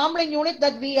is a sampling unit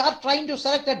that we are trying to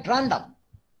select at random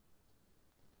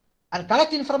and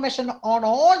collect information on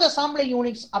all the sampling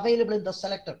units available in the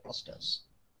selected clusters.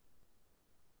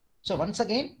 So once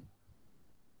again,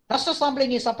 cluster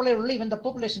sampling is applied only when the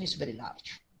population is very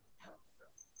large.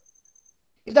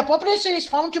 If the population is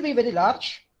found to be very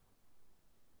large,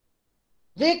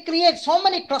 we create so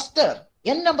many clusters,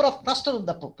 n number of clusters in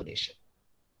the population.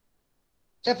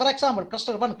 Say for example,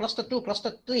 cluster 1, cluster 2,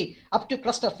 cluster 3, up to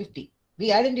cluster 50.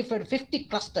 We identified 50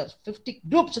 clusters, 50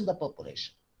 groups in the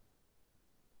population.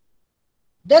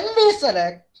 Then we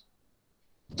select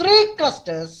 3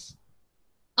 clusters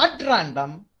at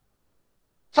random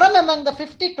from among the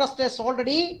 50 clusters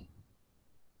already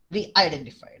we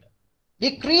identified,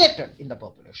 we created in the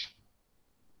population.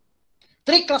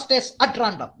 3 clusters at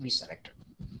random we selected.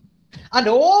 And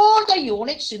all the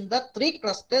units in the 3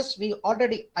 clusters we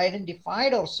already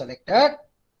identified or selected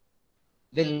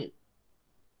will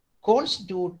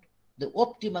constitute the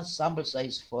optimal sample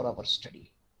size for our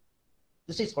study.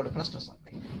 This is called a cluster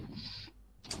sampling.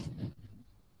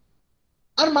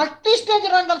 And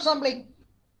multi-stage random sampling.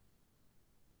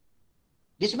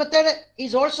 This method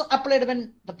is also applied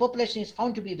when the population is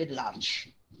found to be very large.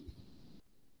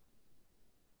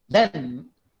 Then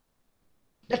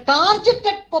the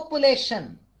targeted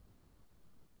population.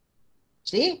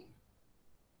 See,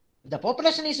 the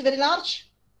population is very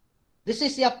large. This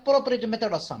is the appropriate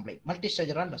method of sampling,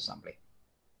 multi-stage random sampling.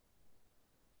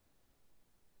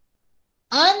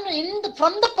 And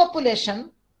from the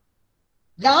population,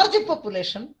 large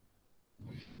population,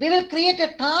 we will create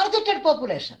a targeted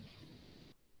population.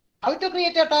 How to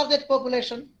create a target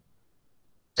population?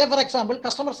 Say for example,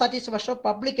 customer satisfaction of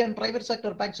public and private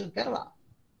sector banks in Kerala.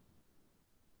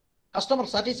 Customer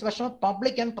satisfaction of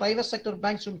public and private sector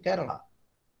banks in Kerala.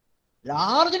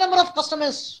 Large number of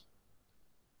customers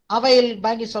avail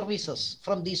banking services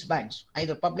from these banks,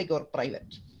 either public or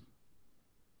private.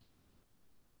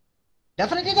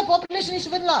 Definitely the population is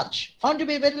very large, found to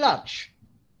be very large.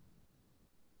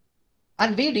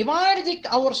 And we divide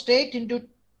our state into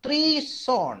 3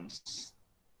 zones.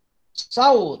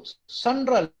 south,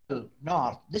 central,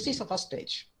 north. This is the first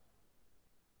stage.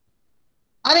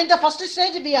 And in the first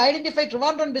stage, we identify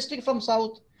Trivandrum district from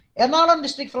south, Ernakulam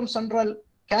district from central,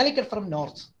 Calicut from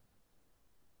north.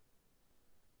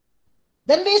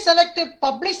 Then we select a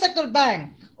public sector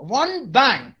bank, one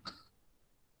bank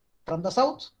from the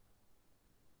south,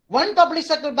 one public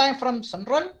sector bank from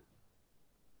central,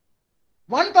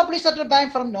 one public sector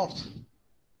bank from north.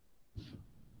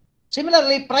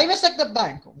 Similarly, private sector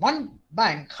bank, one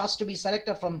bank has to be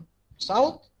selected from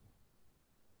south,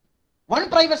 one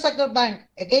private sector bank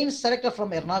again selected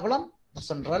from Ernakulam, the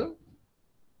central,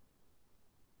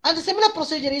 and the similar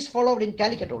procedure is followed in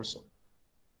Calicut also,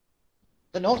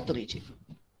 the north region.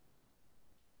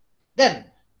 Then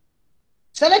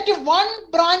select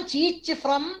one branch each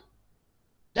from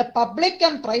the public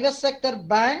and private sector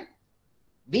bank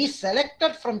be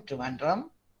selected from Trivandrum,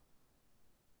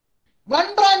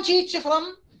 one branch each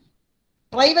from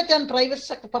private and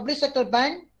public sector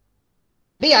bank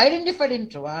be identified in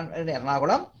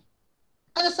Ernakulam,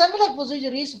 and a similar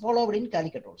procedure is followed in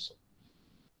Calicut also.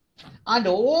 And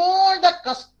all the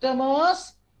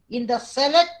customers in the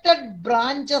selected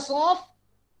branches of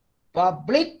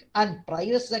public and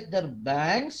private sector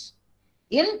banks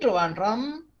in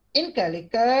Trivandrum, in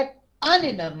Calicut, and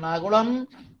in Ernakulam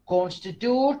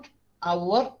constitute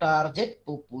our target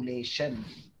population.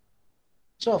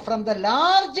 So from the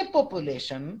large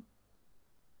population,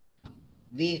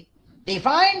 we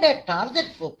defined a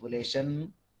target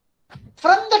population.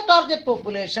 From the target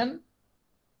population,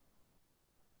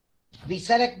 we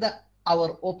select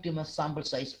our optimal sample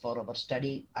size for our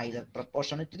study, either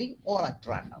proportionately or at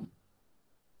random.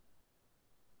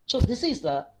 So this is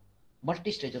the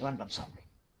multi-stage random sampling.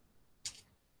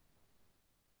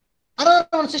 Another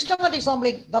one, systematic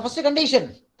sampling. The first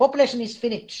condition, population is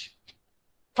finite.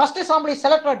 First sample is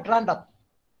selected at random.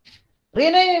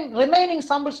 Remaining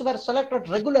samples were selected at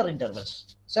regular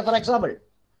intervals. So for example,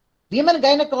 women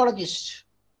gynecologists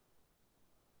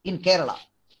in Kerala.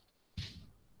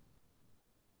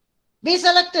 We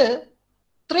selected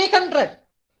 300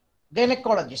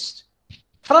 gynecologists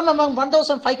from among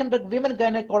 1,500 women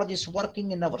gynecologists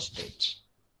working in our state.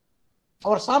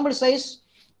 Our sample size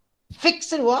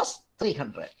fixed was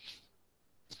 300.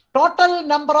 Total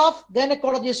number of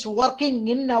gynecologists working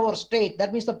in our state,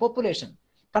 that means the population,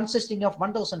 consisting of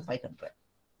 1,500.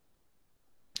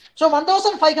 So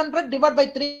 1,500 divided by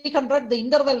 300, the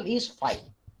interval is 5.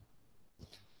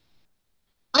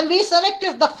 And we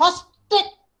selected the first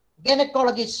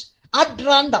gynecologist at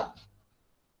random.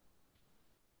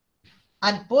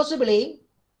 And possibly,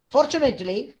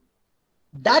 fortunately,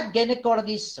 that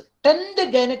gynecologist, 10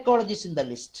 gynecologists in the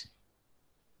list.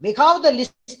 We have the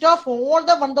list of all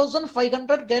the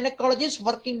 1,500 gynecologists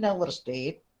working in our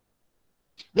state.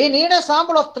 We need a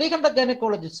sample of 300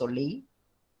 gynecologists only.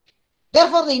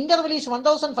 Therefore, the interval is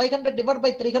 1,500 divided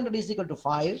by 300 is equal to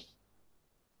 5.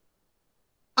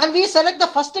 And we select the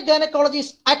first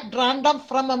gynecologist at random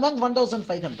from among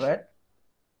 1,500.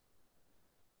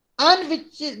 And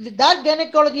that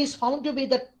gynecologist is found to be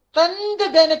the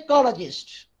 10th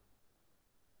gynecologist.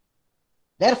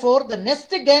 Therefore, the next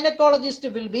gynecologist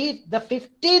will be the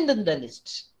 15th in the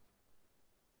list.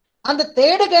 And the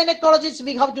third gynecologist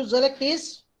we have to select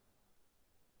is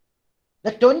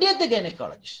the 20th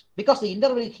gynecologist, because the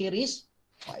interval here is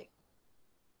 5.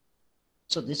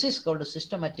 So this is called a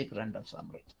systematic random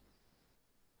sampling.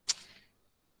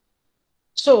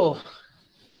 So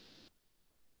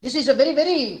this is a very,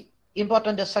 very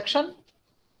important section,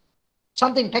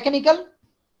 something technical.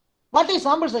 What is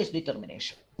sample size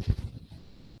determination?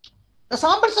 The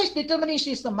sample size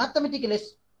determination is the mathematical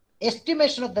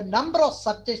estimation of the number of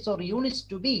subjects or units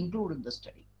to be included in the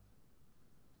study.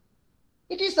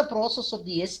 It is the process of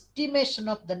the estimation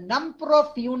of the number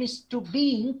of units to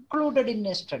be included in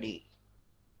a study.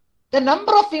 The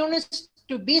number of units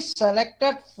to be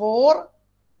selected for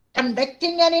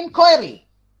conducting an inquiry.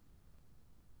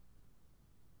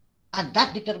 And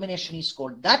that determination is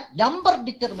called, that number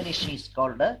determination is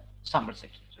called a sample size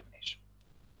determination.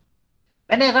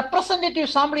 When a representative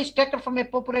sample is taken from a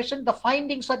population, the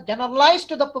findings are generalized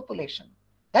to the population.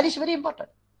 That is very important.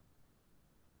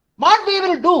 What we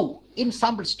will do in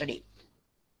sample study?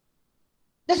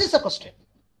 This is the question.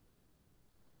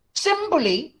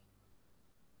 Simply,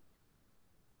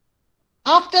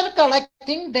 after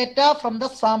collecting data from the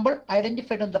sample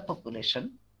identified in the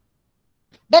population,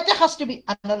 data has to be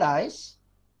analyzed.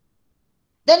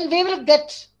 Then we will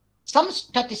get some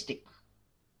statistic.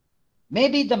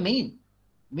 Maybe the mean,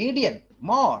 median,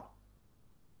 mode,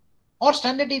 or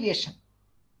standard deviation.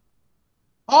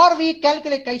 Or we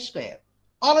calculate I-square,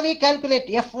 or we calculate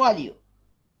F value,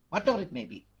 whatever it may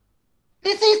be.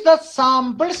 This is the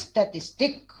sample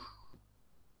statistic.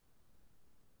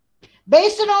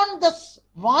 Based on the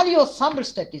value of sample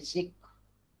statistic,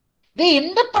 we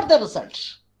interpret the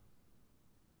result.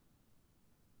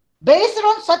 Based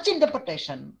on such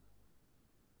interpretation,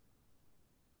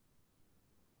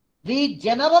 we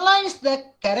generalize the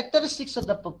characteristics of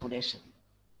the population.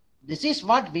 This is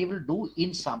what we will do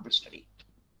in sample study.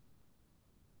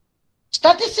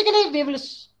 Statistically, we will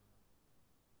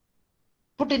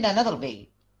put in another way.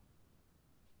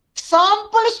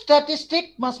 Sample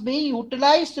statistic must be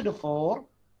utilized for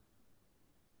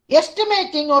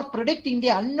estimating or predicting the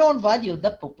unknown value of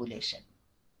the population.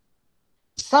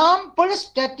 Sample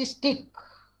statistic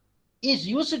is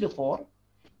used for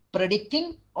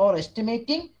predicting or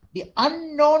estimating the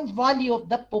unknown value of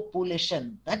the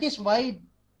population. That is why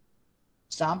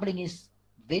sampling is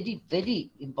very,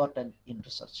 very important in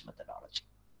research methodology.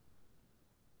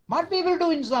 What we will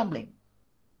do in sampling?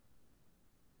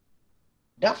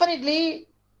 Definitely,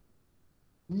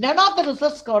 none of the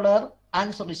research scholar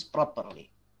answer is properly.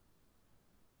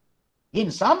 In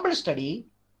sample study,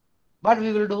 what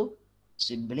we will do?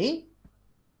 Simply,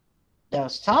 the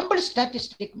sample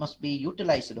statistic must be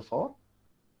utilized for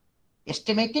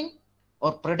estimating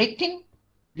or predicting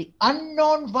the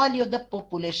unknown value of the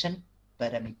population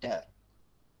parameter.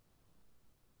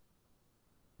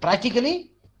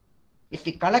 Practically, if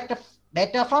we collect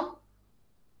data from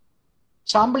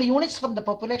sample units from the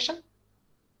population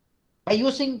by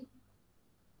using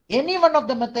any one of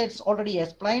the methods already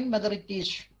explained, whether it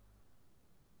is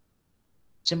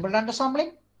simple random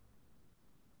sampling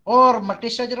or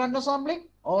multi-stage random sampling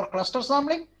or cluster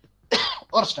sampling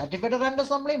or stratified random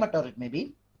sampling, whatever it may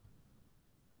be,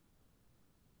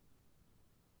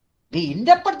 we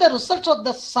interpret the results of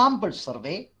the sample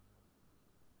survey,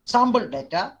 sample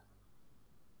data,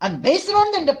 and based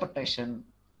on the interpretation,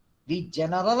 we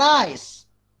generalize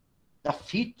the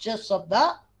features of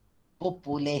the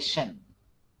population.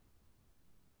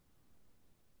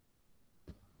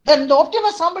 Then the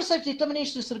optimal sample size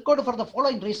determination is required for the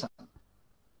following reason: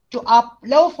 to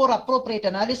allow for appropriate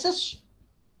analysis,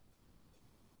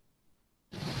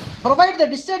 provide the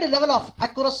desired level of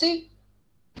accuracy,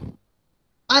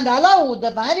 and allow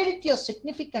the validity of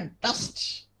significant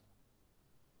tests.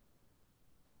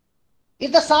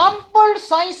 If the sample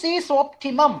size is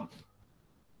optimum,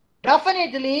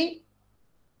 definitely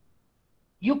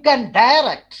you can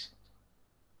direct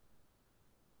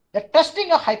the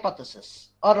testing of hypothesis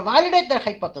or validate the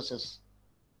hypothesis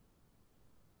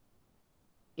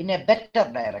in a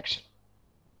better direction.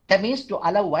 That means to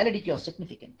allow validity of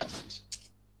significant tests.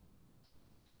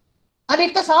 And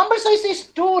if the sample size is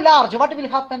too large, what will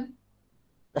happen?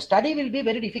 The study will be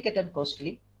very difficult and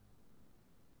costly.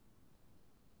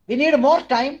 We need more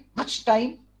time, much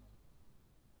time,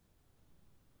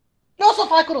 loss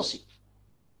of accuracy.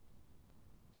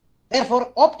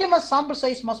 Therefore, optimal sample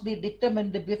size must be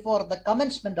determined before the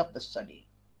commencement of the study.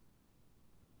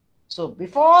 So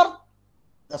before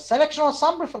the selection of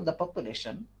sample from the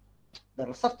population, the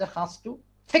researcher has to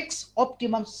fix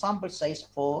optimum sample size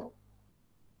for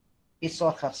his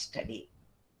or her study.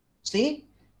 See,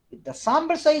 if the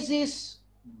sample size is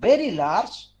very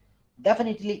large,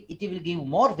 definitely it will give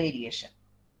more variation.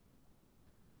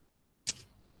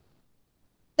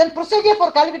 Then procedure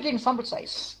for calculating sample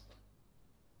size.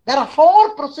 There are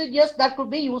 4 procedures that could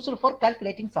be used for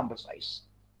calculating sample size.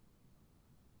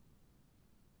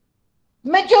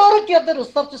 Majority of the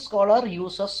research scholar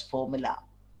uses formula.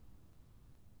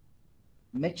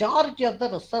 Majority of the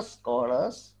research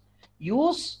scholars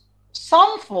use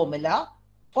some formula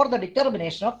for the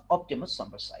determination of optimal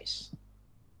sample size.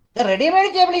 The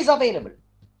ready-made table is available.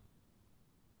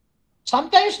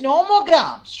 Sometimes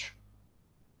nomograms.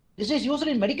 This is used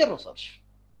in medical research.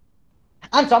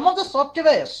 And some of the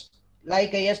softwares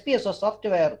like SPSS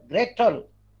software, Gretel,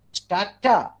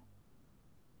 Stata,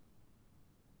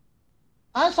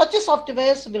 and such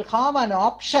softwares will have an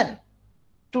option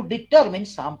to determine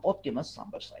some optimal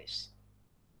sample size.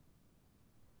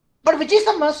 But which is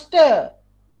the most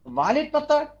valid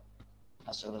method?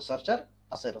 As a researcher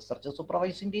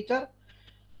supervising teacher,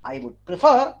 I would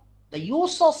prefer the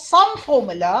use of some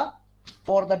formula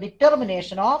for the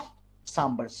determination of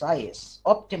sample size,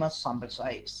 optimal sample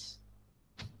size.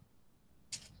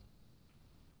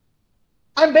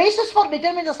 And basis for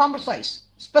determining the sample size,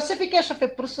 specification of a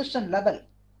precision level,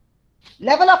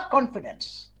 level of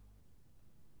confidence.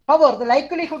 However, the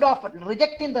likelihood of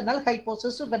rejecting the null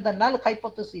hypothesis when the null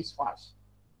hypothesis is false.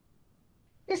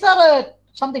 These are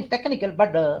something technical,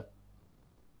 but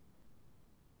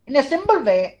in a simple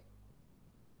way,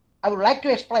 I would like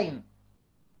to explain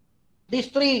these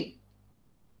 3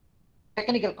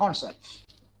 technical concepts,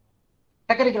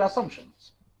 technical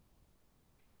assumptions.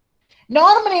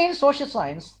 Normally in social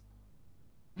science,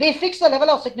 we fix the level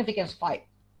of significance 5%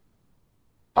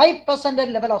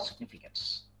 level of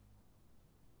significance.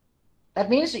 That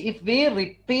means if we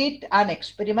repeat an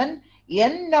experiment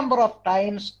n number of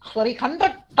times,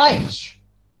 100 times,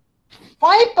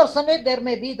 5% there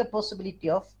may be the possibility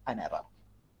of an error.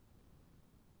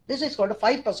 This is called a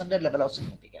 5% level of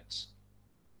significance.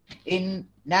 In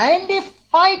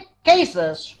 95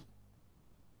 cases,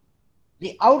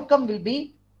 the outcome will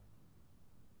be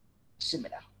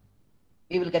similar.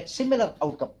 We will get similar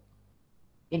outcome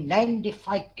in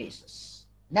 95 cases,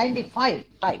 95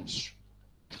 times.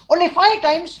 Only 5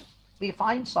 times we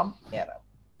find some error.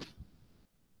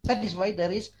 That is why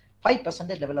there is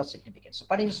 5% level of significance.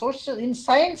 But in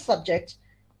science subjects,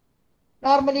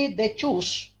 normally they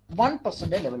choose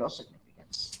 1% level of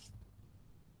significance.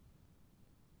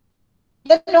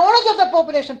 The knowledge of the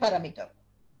population parameter.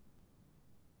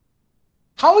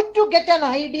 How to get an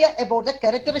idea about the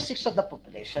characteristics of the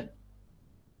population.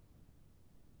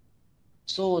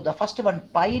 So the first one,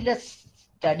 pilot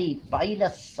study,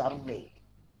 pilot survey.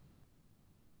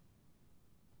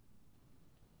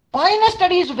 Pilot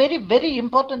study is very, very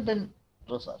important in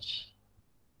research.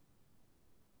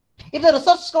 If the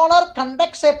research scholar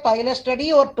conducts a pilot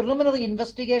study or preliminary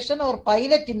investigation or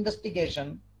pilot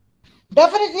investigation,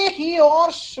 definitely he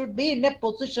or should be in a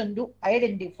position to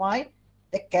identify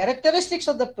the characteristics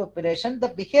of the population, the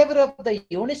behavior of the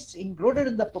units included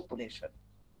in the population.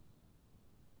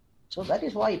 So that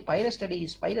is why pilot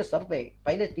studies, pilot survey,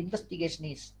 pilot investigation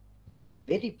is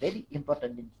very, very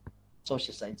important in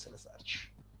social science research.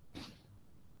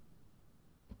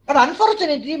 But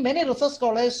unfortunately, many research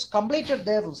scholars completed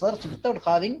their research without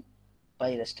having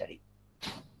pilot study.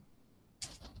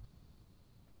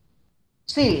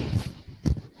 See,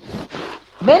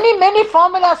 many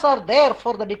formulas are there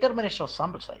for the determination of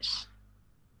sample size.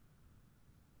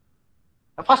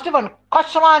 The first one,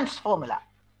 Kochran's formula.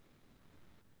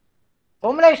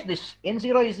 Formula is this: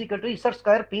 N0 is equal to Z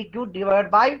square PQ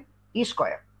divided by E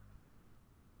square.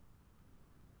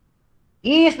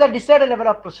 E is the desired level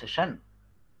of precision.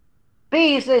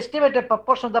 P is the estimated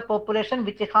proportion of the population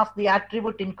which has the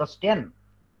attribute in question.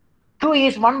 Q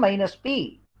is 1 minus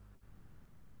P.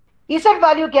 Z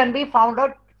value can be found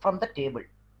out from the table.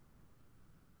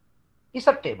 Z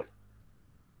table.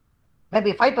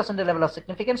 Maybe 5% level of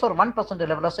significance or 1%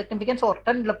 level of significance or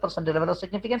 10% level of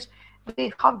significance.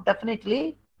 We have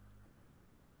definitely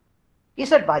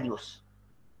Z values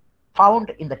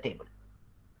found in the table.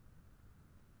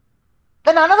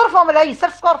 Then another formula is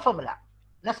Z score formula.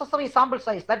 Necessary sample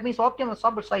size, that means optimum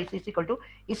sample size is equal to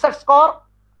Z score.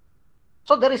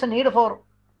 So there is a need for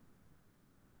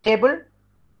table,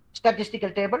 statistical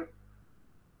table.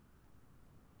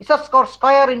 Z score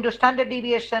square into standard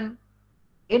deviation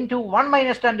into 1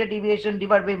 minus standard deviation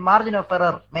divided by margin of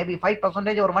error, maybe 5%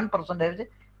 or 1%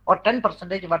 or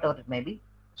 10%, whatever it may be,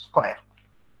 square.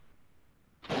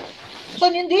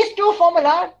 So in these two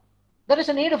formula, there is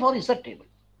a need for Z table.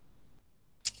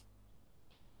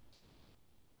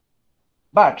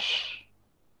 But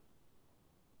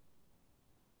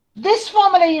this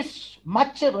formula is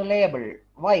much reliable.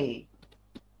 Why?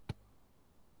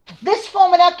 This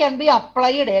formula can be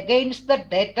applied against the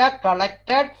data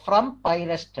collected from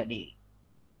pilot study.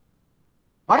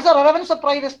 What is the relevance of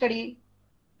pilot study?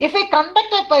 If we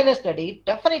conduct a pilot study,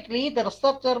 definitely the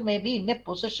researcher may be in a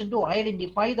position to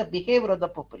identify the behavior of the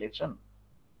population,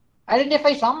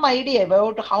 identify some idea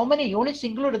about how many units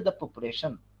included in the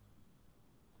population,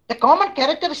 the common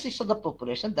characteristics of the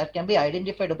population that can be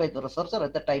identified by the researcher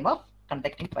at the time of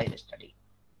conducting pilot study.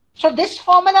 So this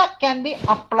formula can be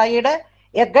applied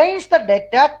against the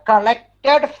data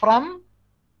collected from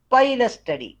pilot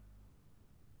study.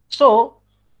 So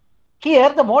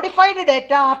here the modified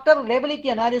data after reliability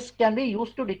analysis can be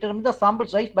used to determine the sample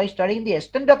size by studying the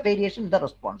extent of variation in the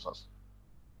responses.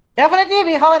 Definitely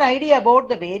we have an idea about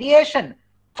the variation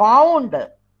found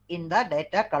in the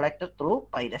data collected through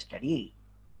pilot study.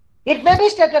 It may be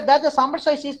stated that the sample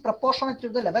size is proportional to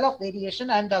the level of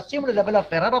variation and the assumed level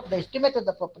of error of the estimate of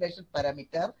the population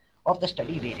parameter of the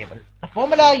study variable. The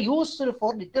formula used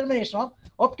for determination of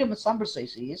optimum sample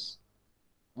size is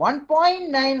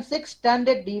 1.96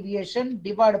 standard deviation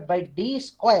divided by D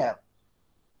square.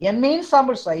 N means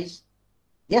sample size,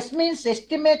 S means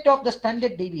estimate of the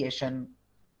standard deviation,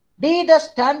 D the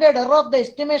standard error of the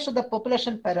estimation of the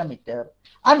population parameter,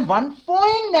 and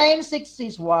 1.96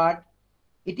 is what?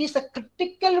 It is a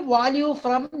critical value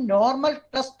from normal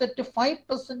test at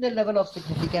 5% level of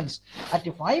significance. At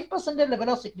 5% level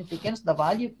of significance, the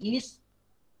value is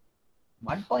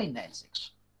 1.96.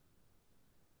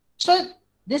 So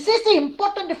this is the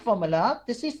important formula.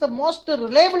 This is the most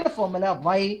reliable formula.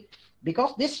 Why?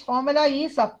 Because this formula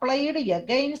is applied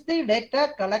against the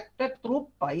data collected through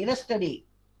pilot study.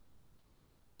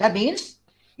 That means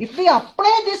if we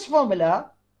apply this formula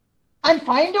and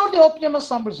find out the optimal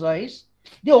sample size,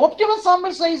 the optimal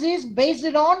sample size is based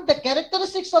on the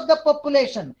characteristics of the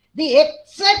population, the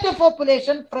exact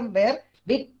population from where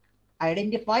we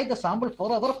identify the sample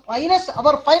for our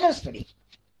final study.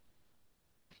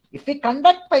 If we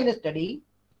conduct pilot study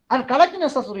and collect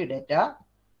necessary data,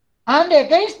 and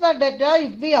against that data,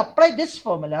 if we apply this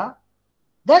formula,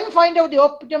 then find out the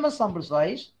optimum sample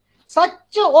size, such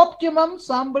optimum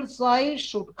sample size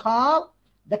should have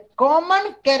the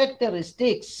common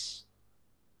characteristics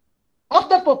of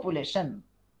the population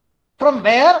from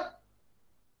where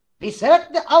we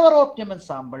select our optimum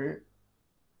sample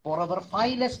for our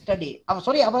final study. Our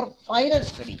final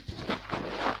study.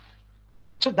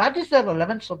 So that is the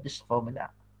relevance of this formula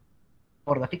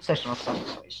for the fixation of sample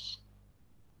size.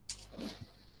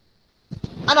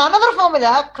 And another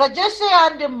formula, Krajewski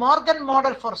and Morgan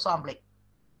model for sampling.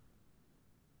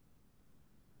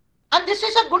 And this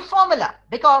is a good formula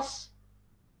because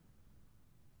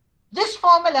this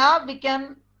formula we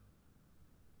can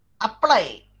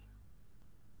apply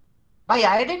by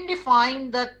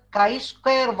identifying the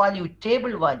chi-square value,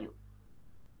 table value.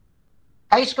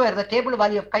 Chi-square, the table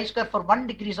value of chi-square for 1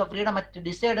 degrees of freedom at the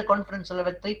desired confidence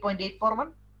level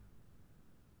 3.841.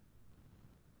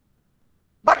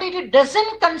 But it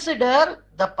doesn't consider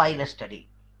the pilot study.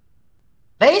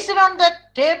 Based on the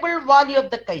table value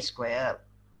of the chi-square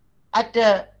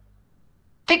at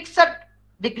fixed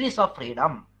degrees of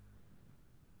freedom,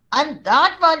 and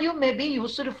that value may be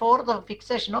used for the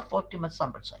fixation of optimal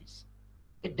sample size.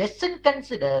 It doesn't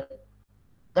consider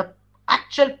the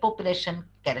actual population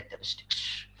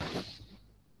characteristics.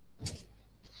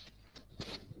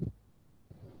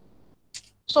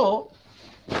 So,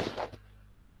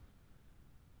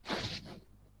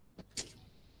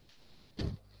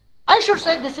 I should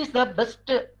say this is the best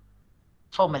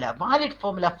formula, valid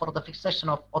formula for the fixation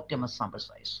of optimal sample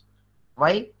size.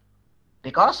 Why?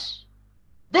 Because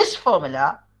this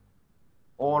formula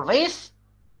always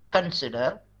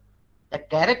consider the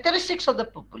characteristics of the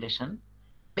population,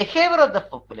 behavior of the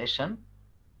population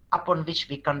upon which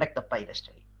we conduct the pilot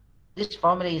study. This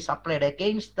formula is applied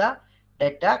against the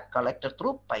data collected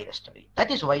through pilot study.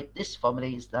 That is why this formula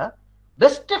is the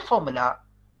best formula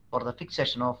for the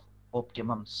fixation of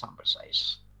optimum sample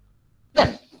size.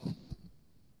 Then,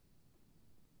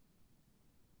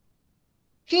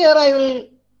 here I will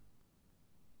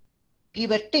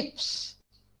give a tips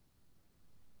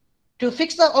to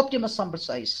fix the optimal sample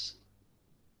size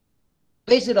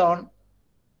based on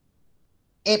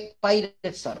a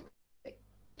pilot survey,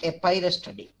 a pilot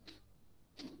study.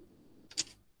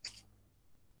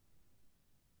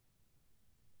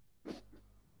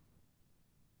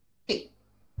 Okay.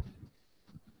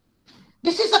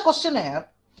 This is a questionnaire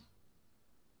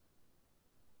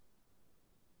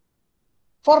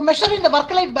for measuring the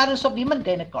work-life balance of women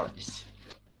gynecologists.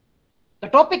 The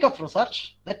topic of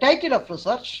research, the title of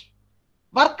research,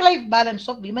 work-life balance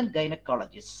of women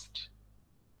gynecologists.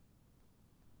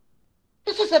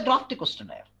 This is a draft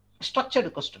questionnaire, a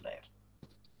structured questionnaire.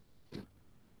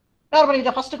 Normally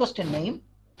the first question name,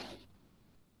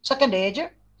 second age,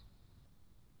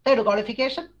 third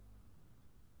qualification,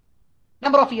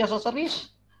 number of years of service.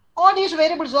 All these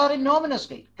variables are in nominal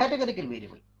scale, categorical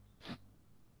variable.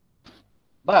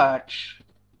 But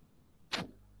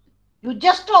you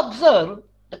just observe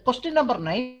the question number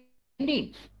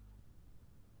 19.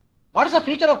 What is the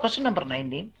feature of question number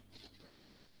 19?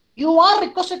 You are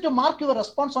requested to mark your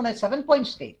response on a 7-point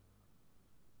scale.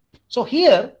 So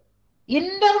here,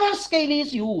 interval scale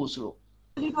is used.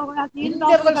 Interval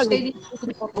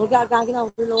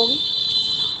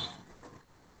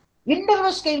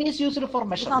scale is used for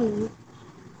measurement.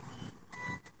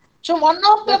 So one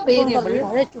of the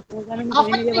variables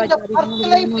affecting the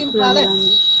work-life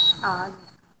imbalance.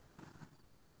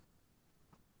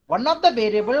 One of the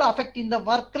variables affecting the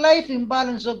work-life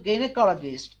imbalance of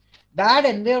gynecologists, bad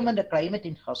environment and climate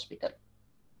in hospital,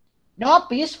 no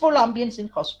peaceful ambience in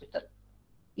hospital,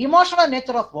 emotional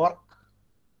nature of work.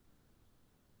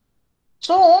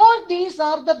 So all these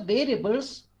are the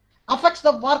variables affects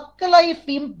the work-life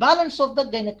imbalance of the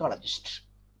gynecologist.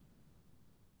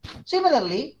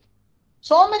 Similarly,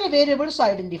 so many variables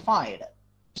identified.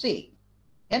 See,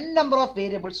 n number of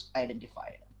variables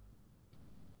identified.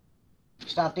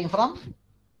 Starting from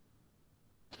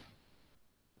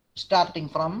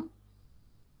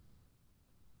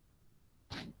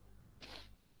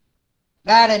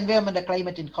bad environment and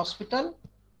climate in hospital,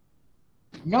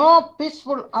 no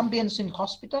peaceful ambience in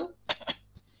hospital,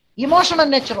 emotional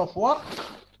nature of work,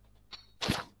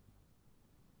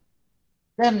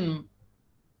 then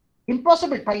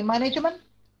impossible time management,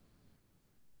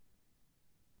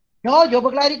 no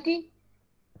job clarity,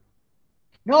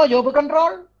 no job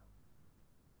control,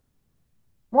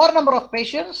 more number of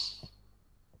patients,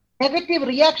 negative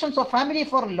reactions of family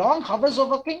for long hours of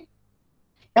working,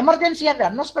 emergency and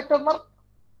unexpected work.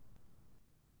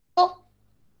 So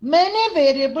many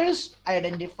variables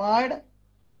identified,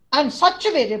 and such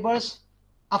variables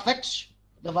affect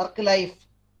the work-life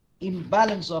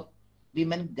imbalance of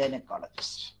women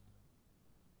gynecologists.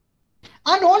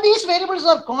 And all these variables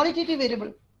are qualitative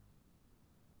variable.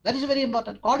 That is very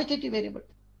important, qualitative variable.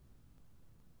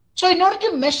 So in order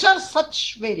to measure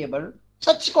such variable,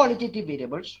 such qualitative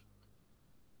variables,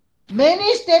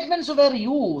 many statements were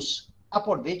used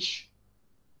upon which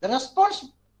the response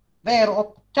were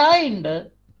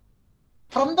obtained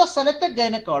from the selected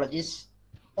gynecologists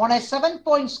on a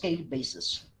 7-point scale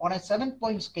basis.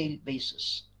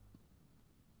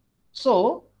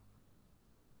 So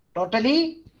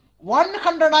totally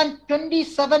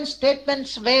 127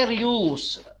 statements were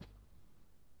used.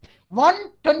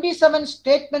 127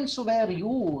 statements were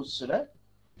used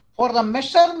for the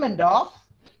measurement of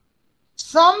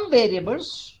some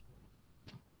variables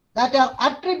that are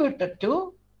attributed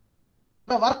to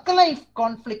the work-life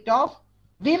conflict of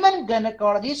women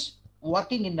gynecologists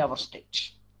working in our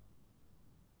state.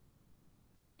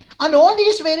 And all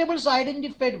these variables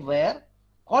identified were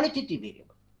qualitative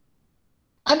variables.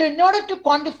 And in order to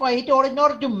quantify it, or in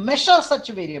order to measure such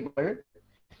variable,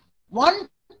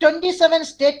 127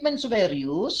 statements were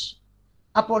used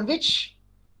upon which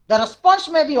the response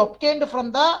may be obtained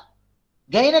from the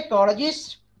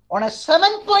gynecologist on a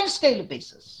 7-point scale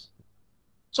basis.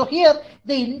 So here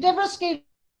the interval scale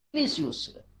is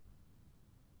used.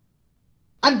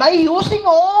 And by using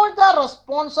all the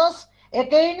responses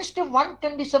against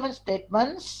 127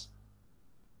 statements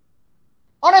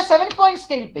on a 7-point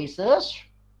scale basis,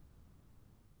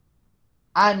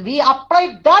 and we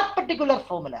applied that particular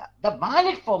formula, the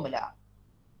valid formula,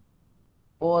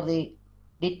 for the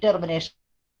determination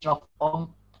of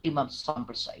optimum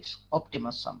sample size.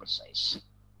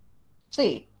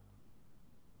 See,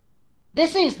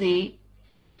 this is the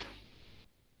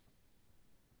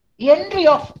entry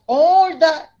of all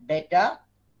the data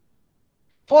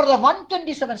for the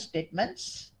 127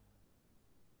 statements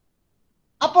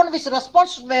upon which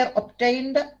responses were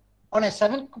obtained on a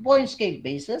 7-point scale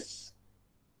basis.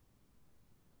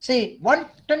 See,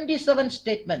 127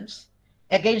 statements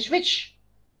against which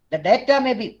the data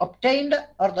may be obtained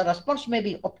or the response may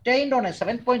be obtained on a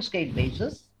 7-point scale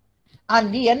basis,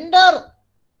 and we enter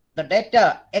the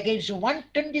data against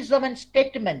 127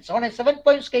 statements on a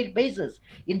 7-point scale basis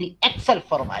in the Excel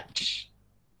format.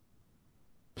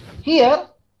 Here,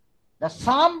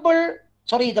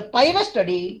 the pilot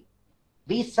study,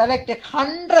 we selected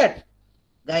 100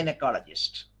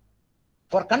 gynecologists.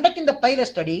 For conducting the pilot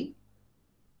study,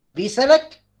 we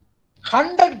select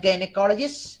 100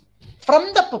 gynecologists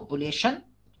from the population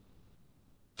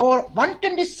for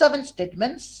 127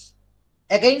 statements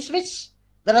against which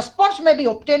the response may be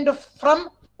obtained from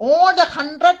all the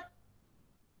 100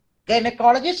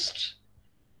 gynecologists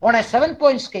on a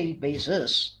 7-point scale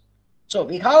basis. So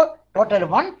we have total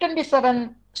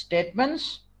 127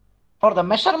 statements for the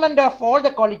measurement of all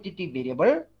the qualitative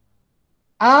variable,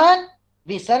 and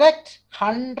we select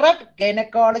 100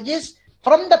 gynecologists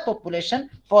from the population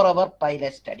for our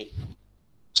pilot study.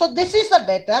 So this is the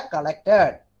data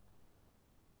collected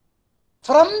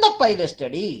from the pilot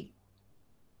study.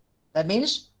 That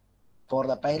means for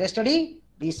the pilot study,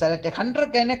 we select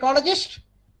 100 gynecologists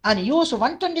and use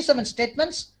 127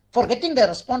 statements for getting the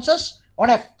responses on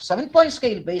a 7-point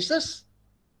scale basis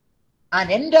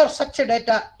and enter such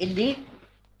data in the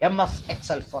MS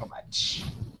Excel format.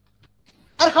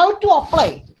 And how to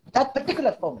apply that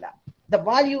particular formula, the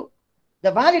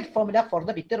valid formula for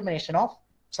the determination of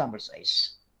sample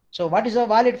size. So what is the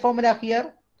valid formula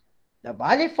here? The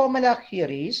valid formula here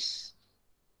is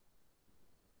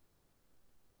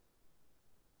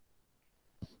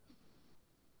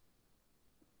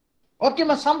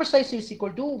optimal sample size is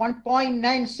equal to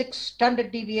 1.96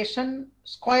 standard deviation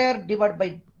square divided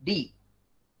by D.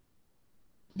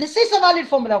 This is a valid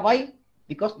formula. Why?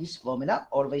 Because this formula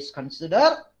always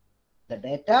consider the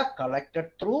data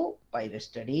collected through pilot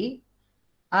study,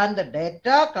 and the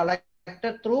data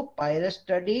collected through pilot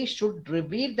study should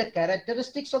reveal the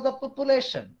characteristics of the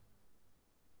population,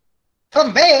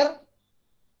 from where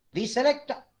we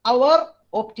select our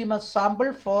optimal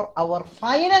sample for our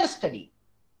final study.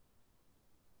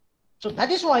 So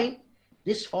that is why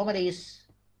this formula is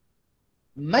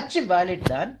much valid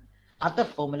than other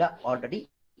formula already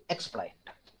explained.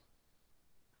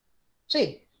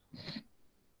 See,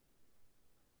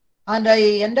 and I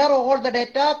enter all the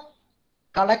data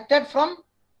collected from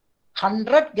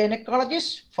 100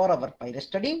 gynecologists for our pilot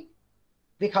study.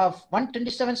 We have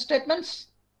 127 statements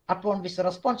upon which the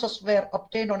responses were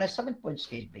obtained on a 7-point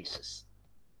scale basis.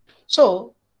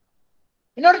 So,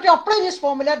 in order to apply this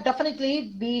formula,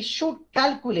 definitely we should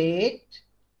calculate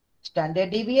standard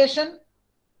deviation,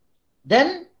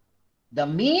 then the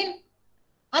mean,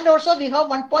 and also we have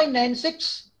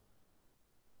 1.96.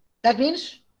 That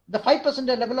means the 5%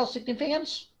 level of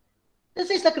significance. This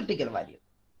is the critical value.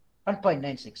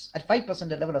 1.96 at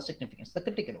 5% level of significance, the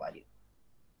critical value.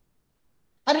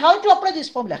 And how to apply this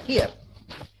formula here?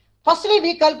 Firstly,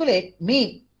 we calculate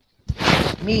mean.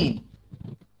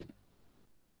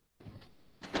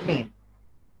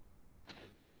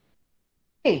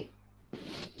 Okay.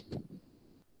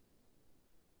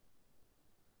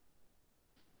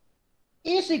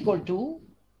 Is equal to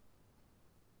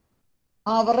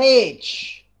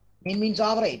average. Mean means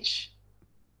average.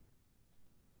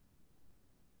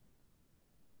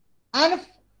 And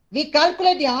we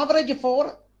calculate the average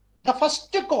for the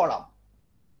first column.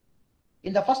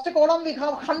 In the first column, we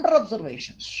have 100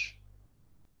 observations.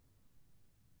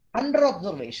 100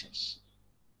 observations.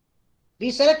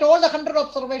 We select all the 100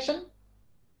 observations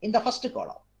in the first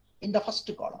column. In the first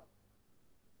column.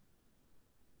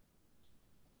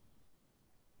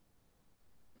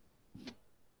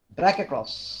 Bracket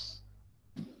close.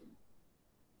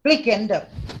 Click enter.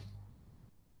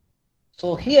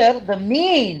 So here the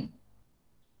mean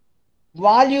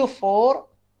value for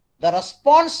the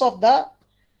response of the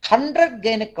 100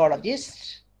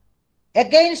 gynecologists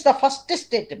against the first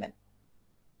statement.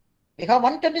 We have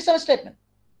 127 statement.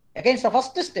 Against the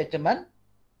first statement,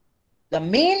 the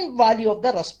mean value of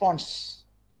the response,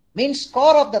 mean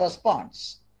score of the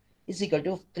response is equal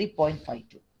to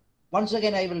 3.52. Once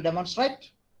again, I will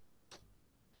demonstrate.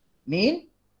 Mean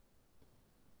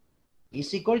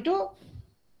is equal to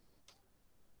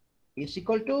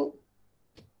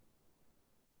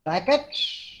bracket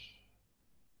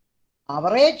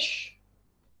average.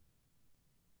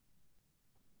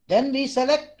 Then we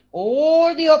select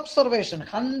all the observation,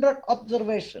 100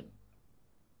 observation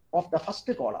of the first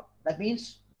column. That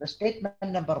means the statement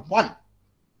number 1.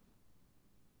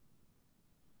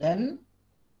 Then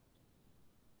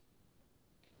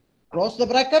close the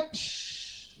bracket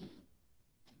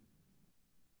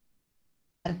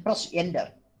and press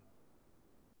enter.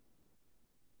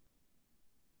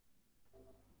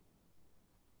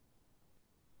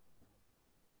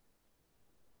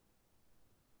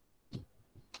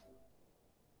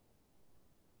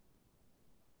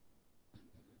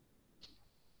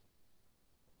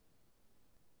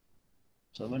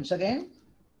 So once again,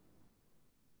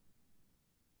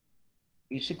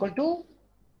 is equal to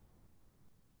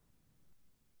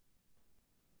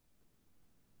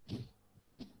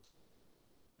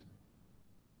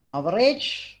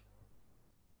average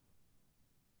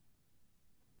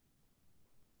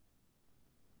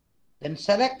then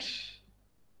select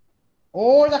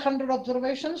all the 100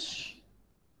 observations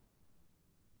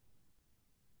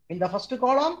in the first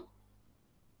column.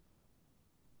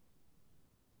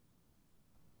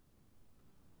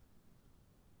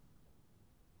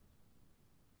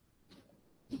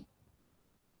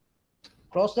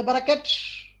 Close the bracket.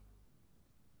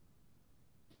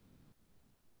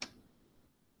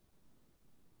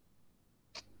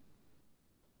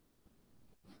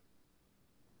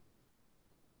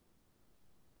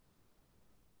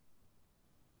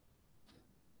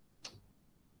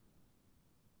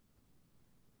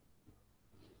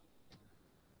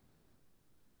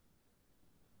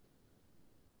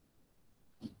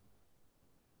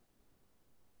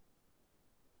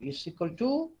 Is equal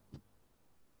to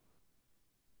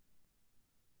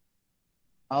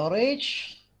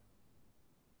average.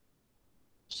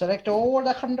 Select all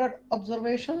the 100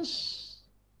 observations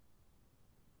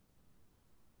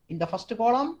in the first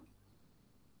column.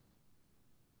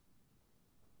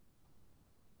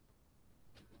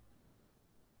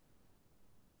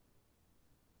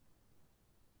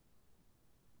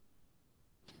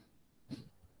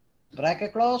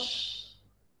 Bracket close.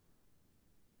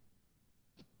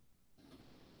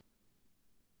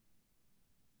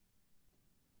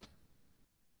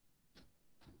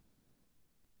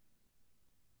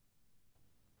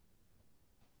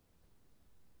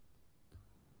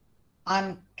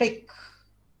 And click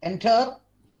enter.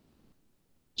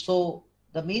 So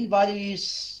the mean value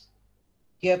is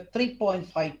here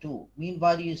 3.52. Mean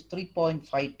value is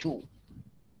 3.52.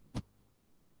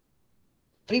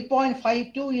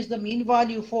 3.52 is the mean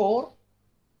value for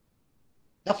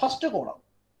the first column,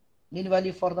 mean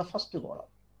value for the first column.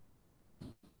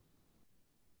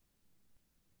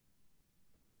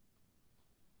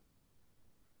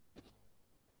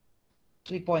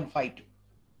 $3.52.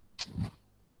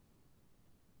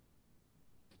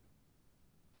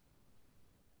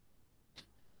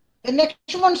 The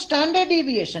next one, standard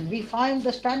deviation. We find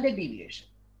the standard deviation.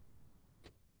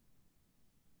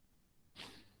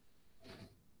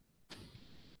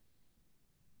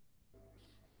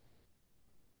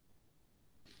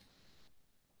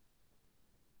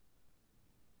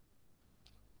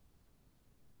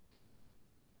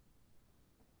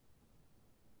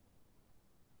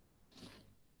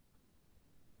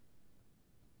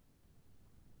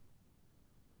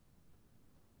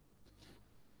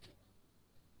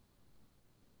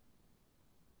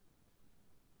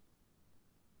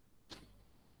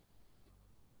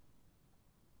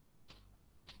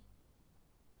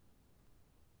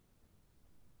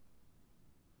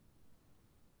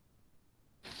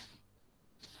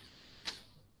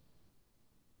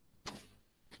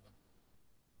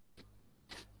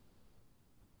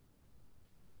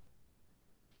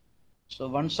 So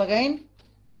once again,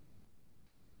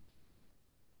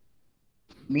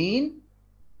 mean,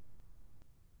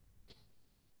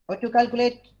 what to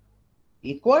calculate?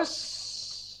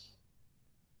 Equals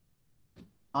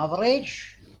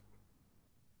average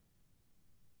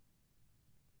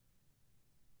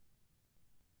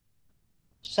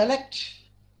select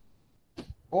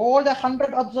all the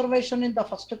 100 observation in the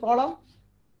first column.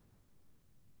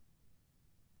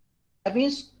 That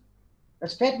means the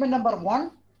statement number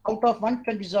 1 out of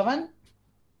 127.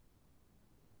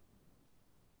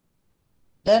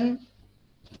 Then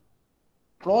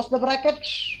close the bracket,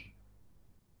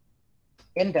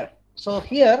 enter. So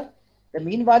here the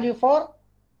mean value for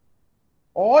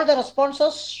all the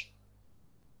responses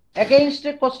against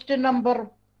the question number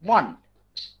 1,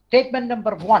 statement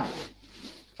number 1,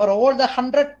 for all the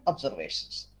 100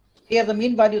 observations. Here the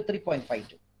mean value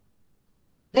 3.52.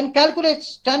 Then calculate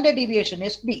standard deviation,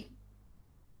 SD,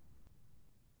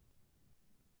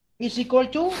 is equal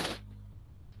to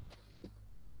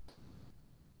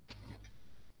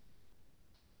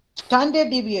standard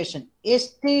deviation,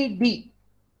 STD,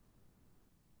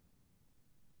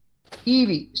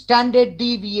 EV, standard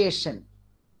deviation.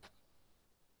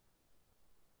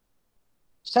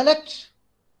 Select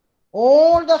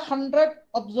all the 100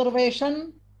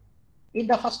 observation in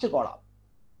the first column.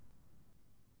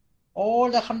 All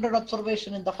the 100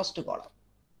 observation in the first column.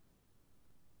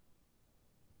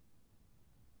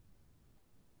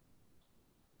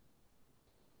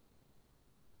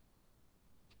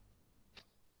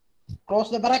 Close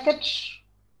the bracket.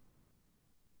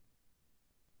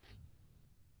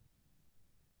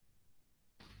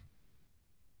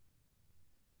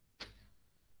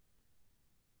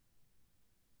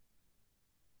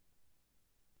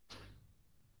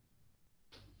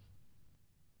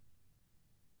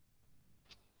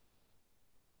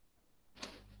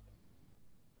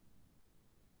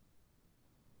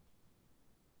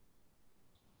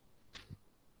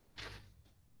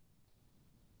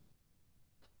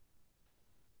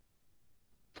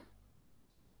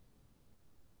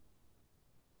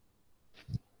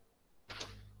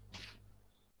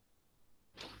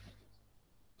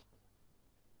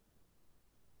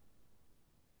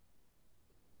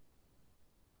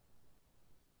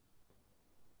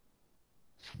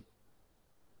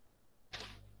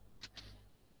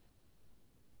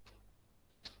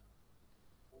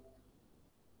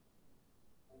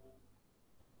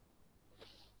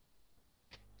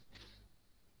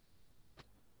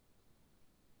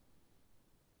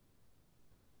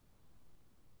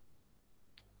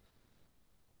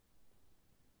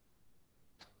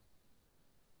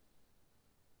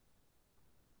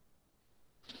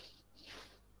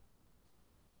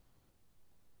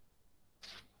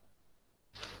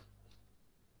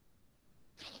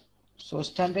 So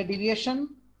standard deviation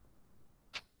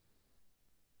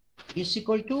is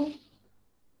equal to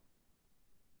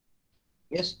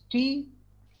ST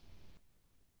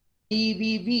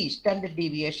DVV, standard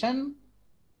deviation,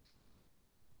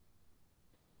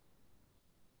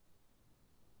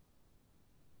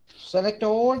 select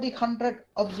all the 100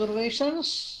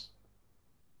 observations,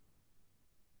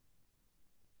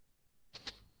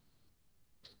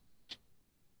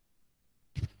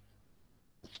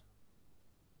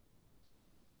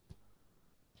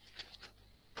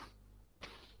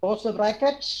 close the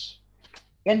brackets,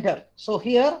 enter. So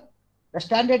here the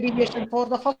standard deviation for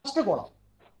the first column.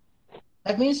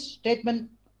 That means statement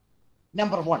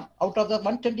number 1. Out of the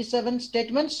 127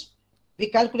 statements, we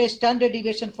calculate standard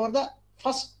deviation for the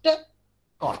first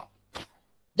column.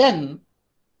 Then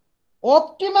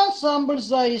optimal sample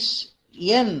size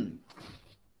n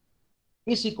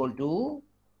is equal to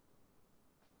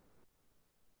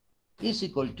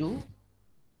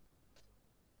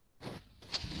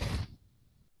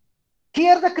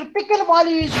here the critical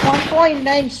value is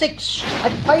 1.96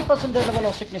 at 5% level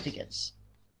of significance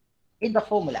in the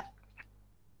formula.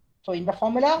 So in the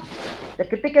formula, the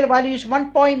critical value is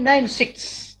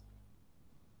 1.96.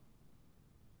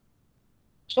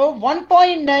 So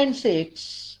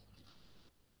 1.96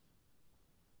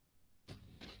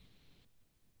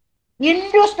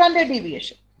 into standard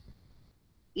deviation.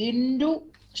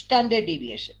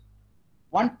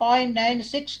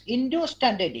 1.96 into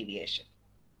standard deviation.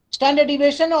 Standard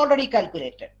deviation already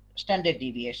calculated. Standard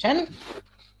deviation.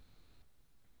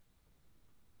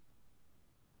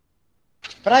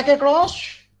 Bracket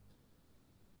close.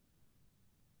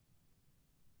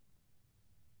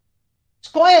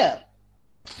 Square.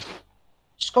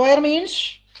 Square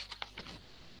means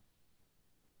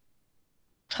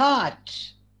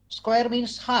heart. Square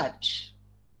means heart.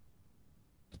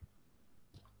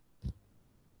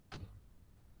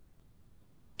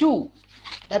 Two.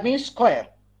 That means square.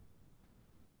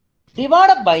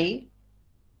 Divided by,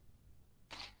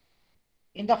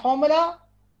 in the formula,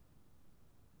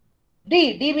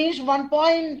 D. D means 1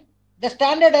 point, the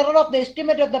standard error of the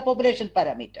estimate of the population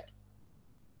parameter.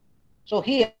 So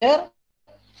here,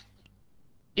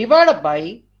 divided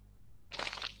by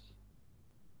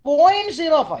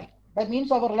 0.05. That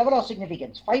means our level of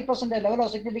significance. 5% level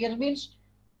of significance means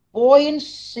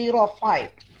 0.05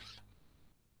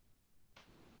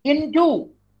 into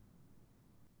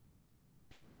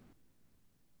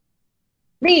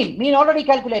mean already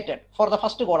calculated for the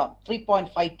first column,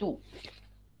 3.52.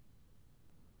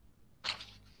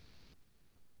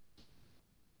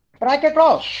 Bracket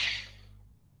close.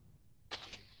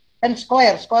 And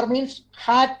square. Square means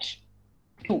hat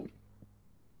 2.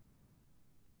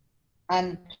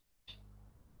 And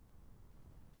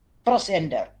press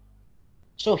enter.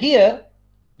 So here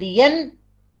the n,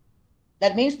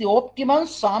 that means the optimum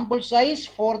sample size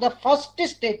for the first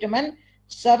statement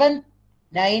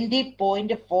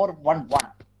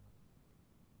 790.411.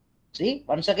 See,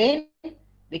 once again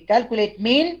we calculate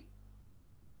mean,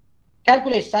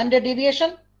 calculate standard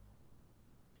deviation,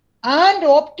 and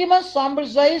optimum sample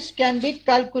size can be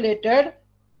calculated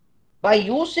by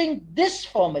using this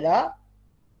formula.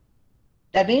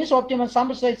 That means optimum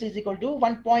sample size is equal to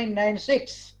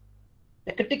 1.96,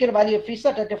 the critical value of Fisher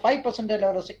at a 5%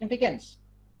 level of significance.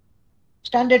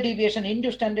 Standard deviation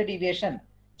into standard deviation,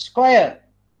 square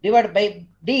divided by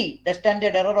D, the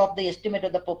standard error of the estimate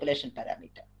of the population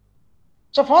parameter.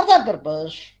 So for that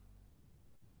purpose,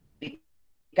 we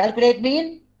calculate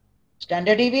mean,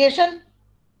 standard deviation,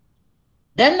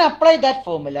 then apply that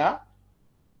formula,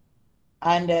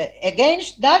 and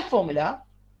against that formula,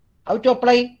 how to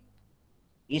apply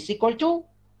is equal to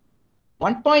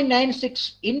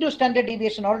 1.96 into standard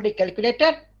deviation already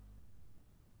calculated,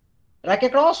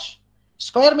 bracket cross,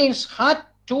 square means hat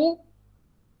 2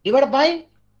 divided by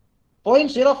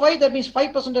 0.05, that means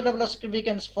 5% level of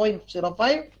significance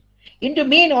 0.05 into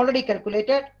mean already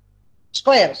calculated,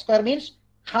 square means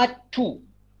hat 2.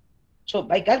 So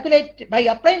by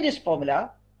applying this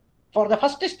formula for the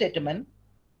first statement,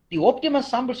 the optimum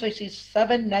sample size is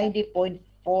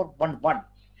 790.411.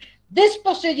 This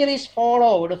procedure is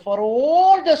followed for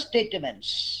all the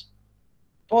statements.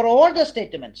 For all the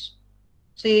statements.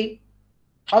 See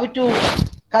how to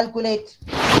calculate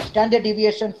standard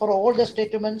deviation for all the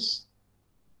statements.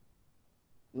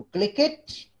 You click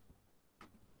it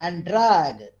and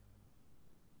drag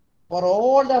for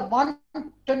all the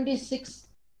 126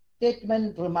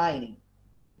 statements remaining.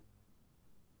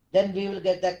 Then we will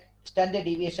get the standard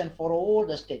deviation for all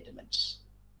the statements.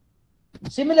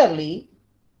 Similarly,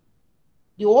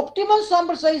 the optimal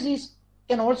sample size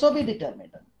can also be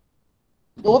determined.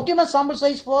 The optimal sample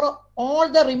size for all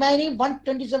the remaining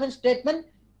 127 statements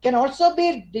can also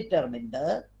be determined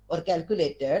or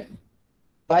calculated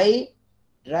by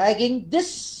dragging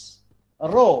this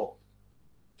row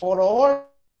for all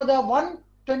the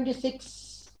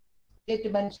 126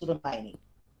 statements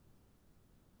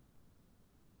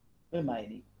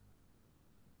remaining.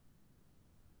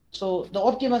 So the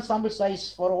optimal sample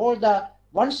size for all the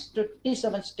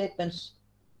 127 statements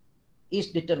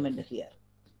is determined here.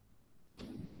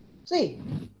 See,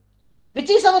 which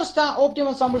is our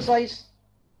optimal sample size?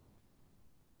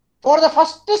 For the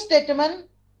first statement,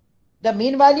 the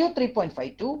mean value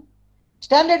 3.52,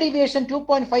 standard deviation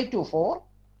 2.524,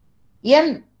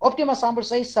 n optimal sample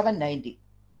size 790.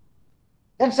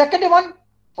 Then second one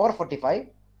 445,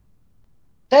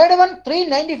 third one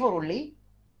 394 only,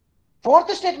 fourth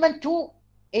statement 2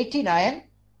 89.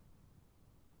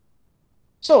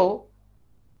 So,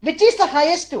 which is the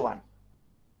highest one?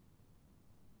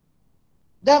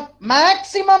 The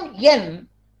maximum n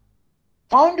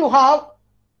found to have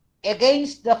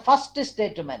against the first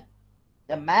statement.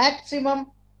 The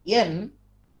maximum n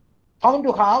found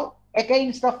to have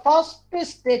against the first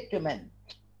statement.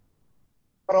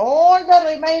 For all the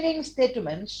remaining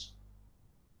statements,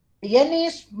 the n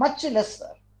is much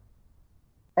lesser.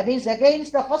 That means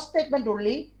against the first statement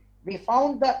only, we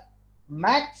found the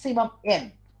maximum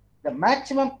n. The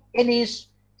maximum n is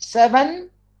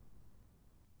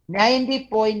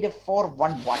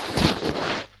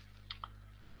 790.411.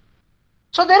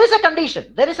 So there is a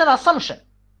condition, there is an assumption.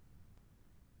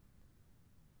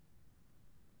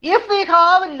 If we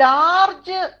have large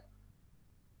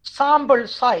sample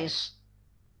size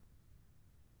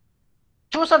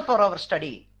chosen for our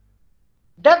study,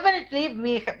 definitely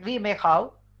we may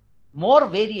have more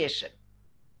variation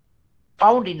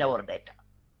found in our data.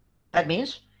 That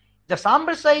means the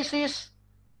sample size is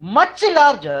much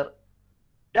larger,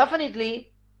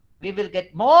 definitely we will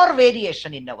get more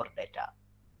variation in our data.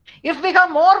 If we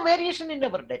have more variation in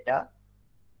our data,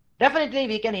 definitely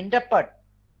we can interpret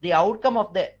the outcome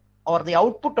of the or the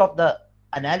output of the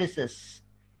analysis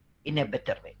in a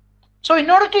better way. So in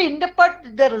order to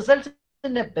interpret the results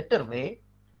in a better way,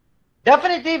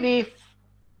 definitely we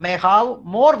may have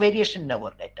more variation in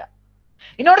our data.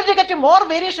 In order to get more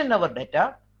variation in our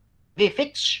data, we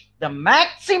fix the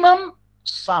maximum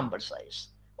sample size,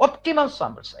 optimum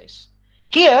sample size.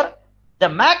 Here, the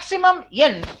maximum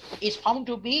n is found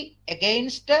to be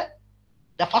against the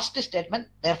first statement.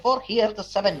 Therefore, here the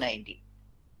 790.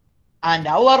 And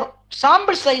our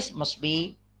sample size must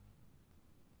be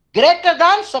greater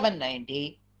than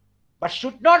 790, but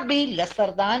should not be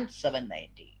lesser than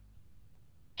 790.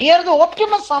 Here, the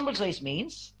optimum sample size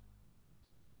means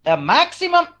the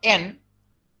maximum n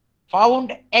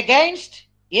found against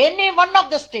any one of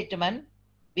the statement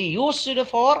we used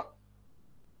for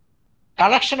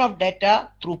collection of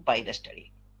data through pilot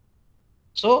study.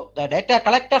 So the data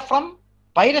collected from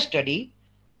pilot study,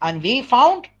 and we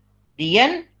found the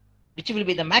n, which will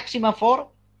be the maximum for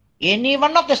any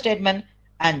one of the statement,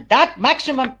 and that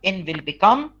maximum n will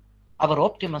become our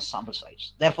optimum sample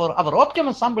size. Therefore, our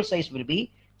optimum sample size will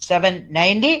be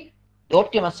 790. The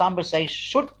optimum sample size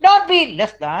should not be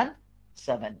less than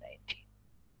 790.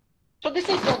 So this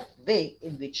is the way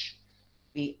in which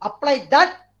we apply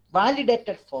that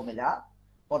validated formula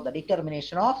for the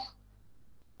determination of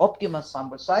optimum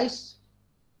sample size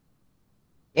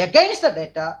against the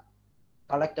data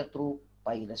collected through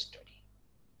pilot study.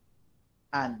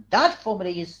 And that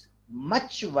formula is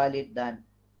much valid than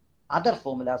other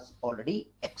formulas already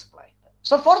explained.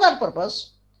 So for that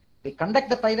purpose, we conduct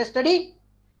the pilot study.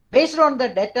 Based on the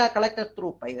data collected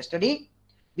through pilot study,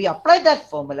 we apply that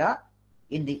formula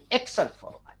in the Excel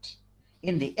format.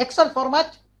 In the Excel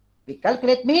format, we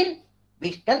calculate mean,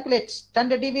 we calculate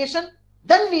standard deviation,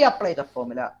 then we apply the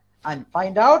formula and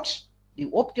find out the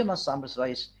optimum sample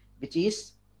size, which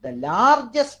is the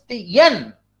largest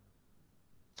n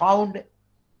found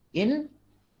in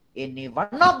any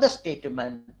one of the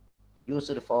statements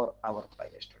used for our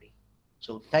pilot study.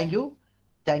 So thank you.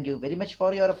 Thank you very much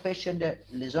for your patient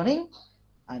listening.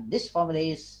 And this formula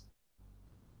is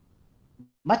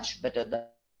much better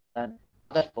than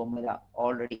other formula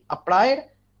already applied,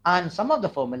 and some of the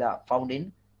formula found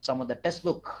in some of the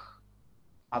textbook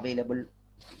available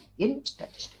in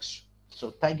statistics. So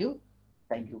thank you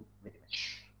very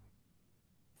much.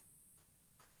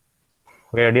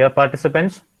 Okay, dear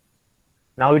participants,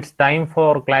 now it's time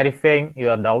for clarifying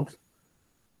your doubts.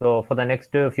 So for the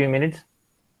next few minutes,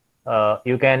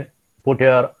 you can put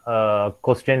your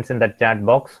questions in the chat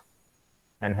box,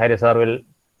 and Hari sir will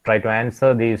try to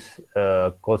answer these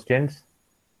questions.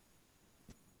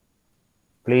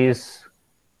 Please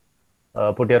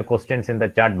put your questions in the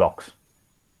chat box.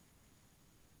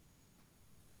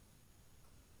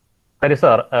 Hari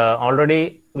sir,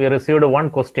 already we received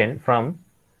one question from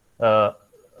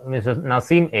Mrs.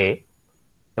 Nasim A.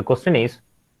 The question is,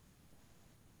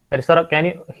 Hari sir, can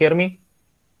you hear me?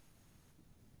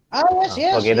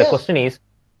 Yes. Okay, the question is,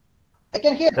 I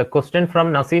can hear. The question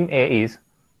from Nasim A is,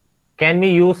 can we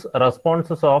use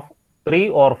responses of 3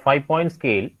 or 5 point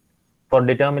scale for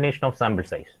determination of sample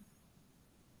size?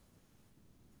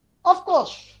 Of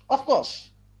course.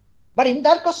 But in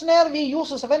that questionnaire, we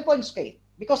use a 7-point scale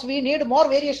because we need more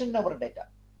variation in our data.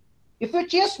 If you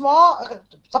choose more,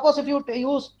 suppose if you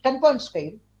use 10-point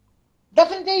scale,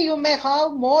 definitely you may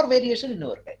have more variation in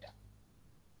your data.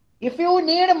 If you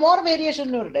need more variation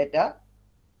in your data,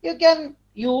 you can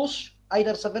use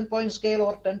either 7-point scale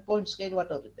or 10-point scale,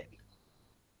 whatever it may be.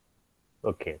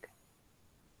 Okay.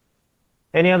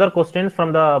 Any other questions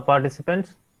from the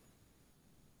participants?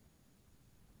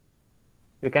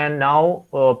 You can now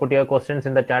put your questions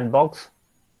in the chat box.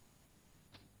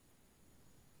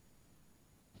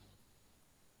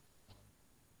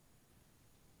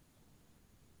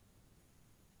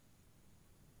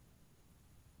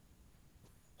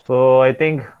 So I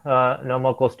think no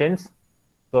more questions.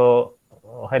 So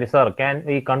Hari sir, can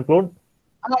we conclude?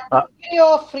 Degree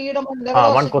of freedom and level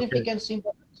of one significance.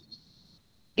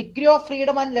 Degree of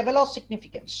freedom and level of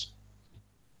significance.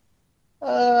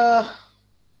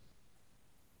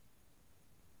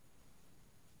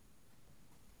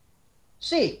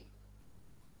 See,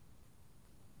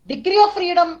 degree of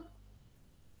freedom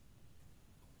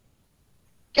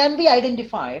can be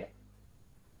identified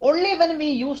only when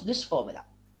we use this formula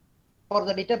for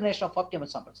the determination of optimal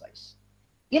sample size.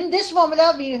 In this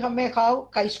formula, we may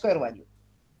have chi-square value,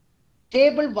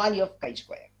 table value of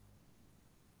chi-square.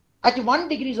 At 1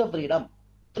 degrees of freedom,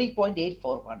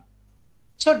 3.841.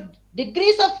 So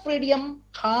degrees of freedom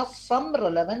has some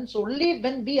relevance only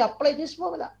when we apply this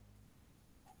formula.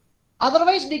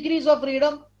 Otherwise, degrees of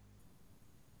freedom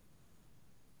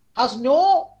has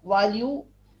no value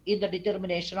in the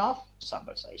determination of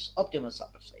sample size, optimal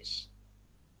sample size.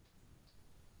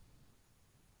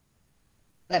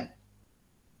 Then,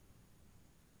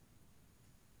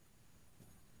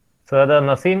 so the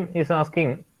Naseem is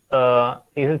asking,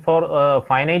 is it for a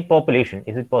finite population?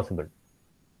 Is it possible?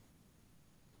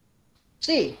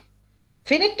 see,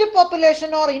 finite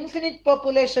population or infinite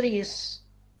population is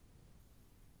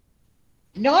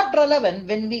not relevant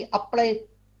when we apply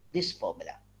this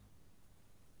formula.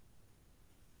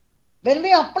 When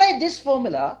we apply this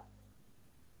formula,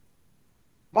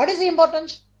 what is the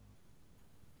importance?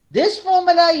 This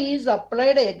formula is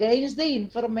applied against the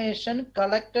information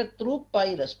collected through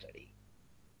pilot study.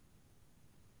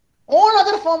 All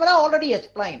other formula already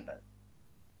explained.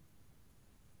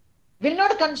 Will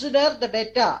not consider the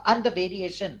data and the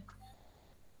variation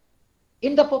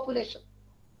in the population.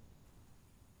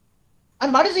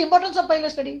 And what is the importance of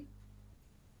pilot study?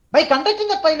 By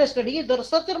conducting a pilot study, the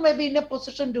researcher may be in a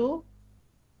position to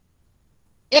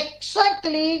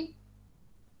exactly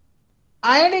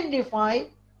identify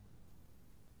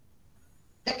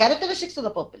the characteristics of the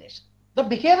population, the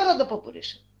behavior of the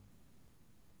population,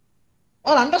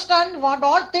 or understand what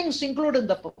all things include in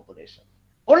the population,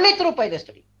 only through pilot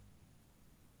study.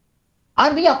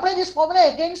 And we apply this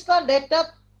formula against the data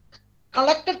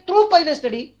collected through pilot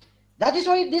study. That is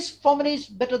why this formula is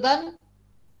better than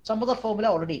some other formula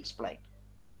already explained.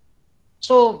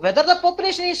 So whether the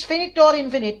population is finite or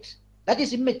infinite, that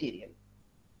is immaterial.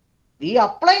 We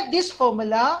apply this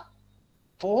formula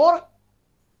for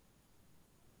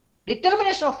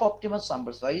determination of optimal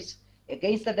sample size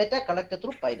against the data collected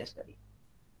through pilot study.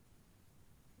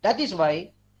 That is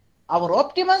why our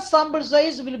optimal sample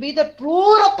size will be the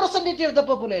true representative of the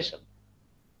population.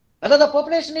 Whether the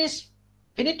population is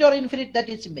finite or infinite, that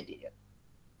is immaterial.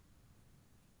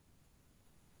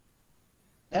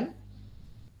 Then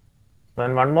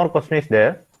one more question is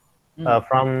there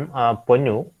from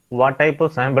Ponnu. What type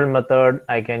of sample method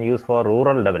I can use for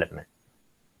rural development?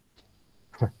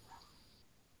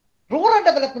 Rural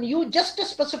development, you just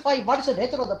specify what is the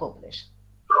nature of the population.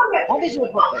 What is your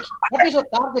population? What is your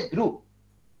target group?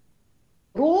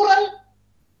 Rural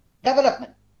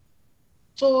development.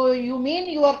 So you mean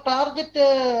your target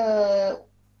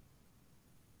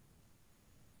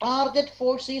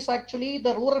force is actually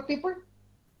the rural people?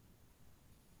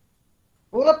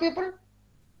 Rural people?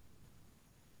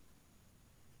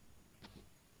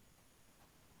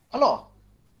 Hello?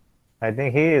 I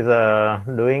think he is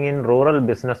doing in rural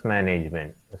business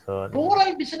management. So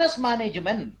rural business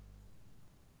management.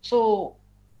 So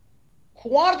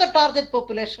who are the target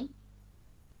population?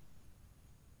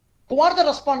 Who are the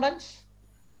respondents?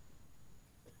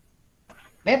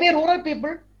 Maybe rural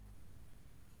people.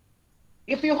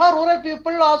 If you have rural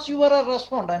people as your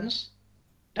respondents,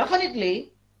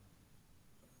 definitely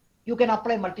you can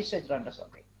apply multi-stage random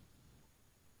sampling.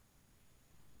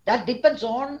 That depends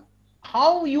on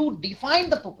how you define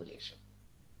the population.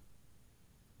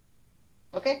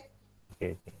 Okay?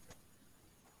 Okay.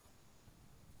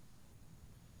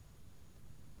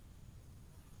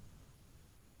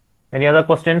 Any other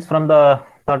questions from the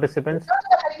participants?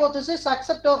 The hypothesis,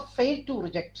 accept or fail to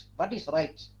reject. What is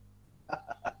right?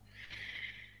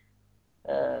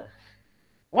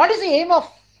 What is the aim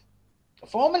of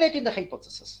formulating the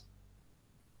hypothesis?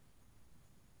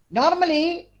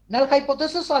 Normally, null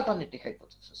hypothesis, alternative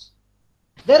hypothesis.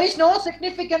 There is no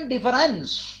significant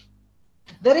difference.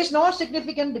 There is no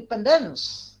significant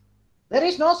dependence There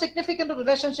is no significant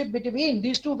relationship between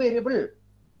these two variables.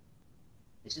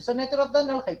 This is the nature of the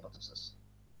null hypothesis.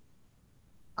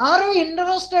 Are we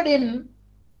interested in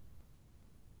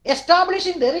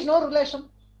establishing there is no relation?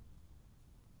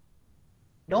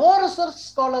 No research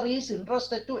scholar is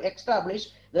interested to establish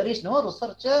there is no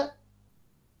researcher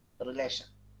relation.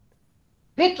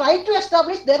 We try to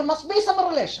establish there must be some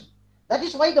relation. That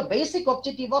is why the basic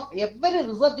objective of every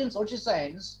research in social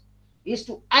science is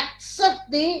to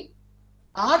accept the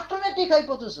alternative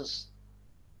hypothesis.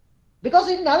 Because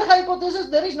in null hypothesis,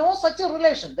 there is no such a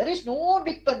relation. There is no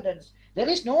dependence. There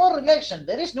is no relation.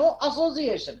 There is no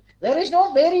association. There is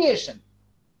no variation.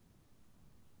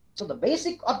 So the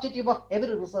basic objective of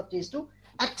every research is to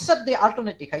accept the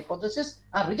alternative hypothesis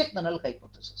and reject the null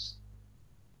hypothesis.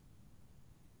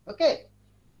 Okay.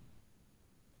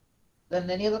 Then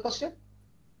any other question?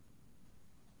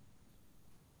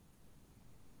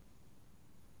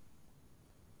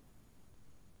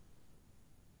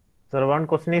 Sir, one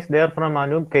question is there from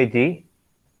Anup KG.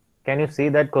 Can you see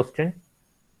that question?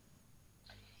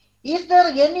 Is there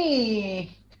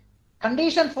any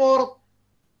condition for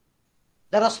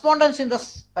the respondents in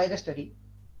this pilot study?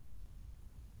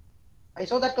 I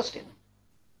saw that question.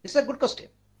 It's a good question.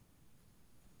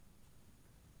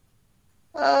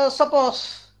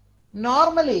 Suppose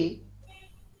normally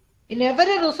in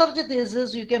every research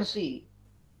thesis you can see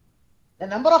the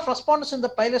number of respondents in the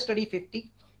pilot study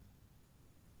 50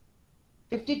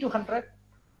 to 100.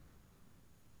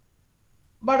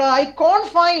 But I can't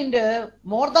find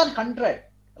more than 100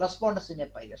 respondents in a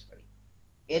pilot study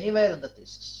anywhere in the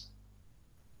thesis.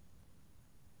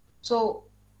 So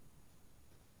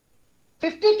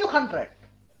 50 to 100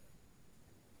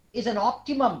 is an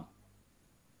optimum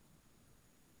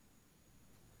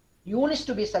units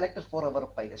to be selected for our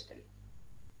pilot study.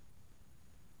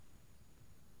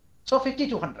 So 50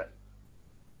 to 100.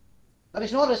 There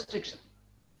is no restriction.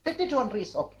 50 to 100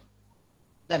 is okay.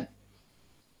 Then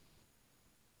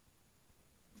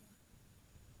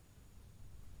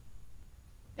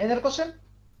any other question?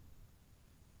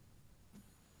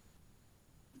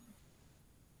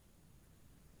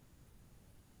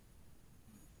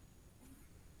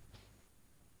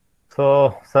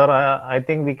 So, sir, I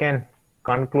think we can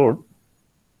conclude.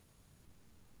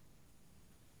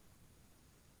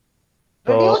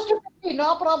 Reduce to 50,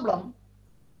 no problem.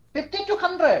 50 to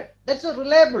 100, that's a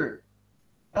reliable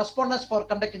respondents for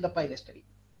conducting the pilot study.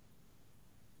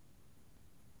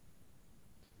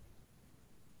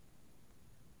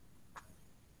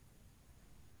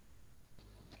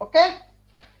 Okay?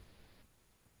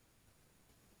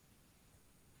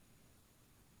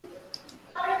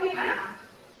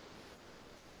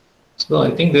 So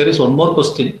I think there is one more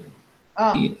question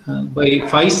by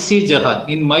Faisi Jahan.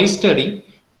 In my study,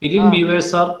 film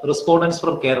viewers are respondents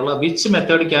from Kerala. Which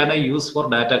method can I use for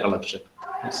data collection?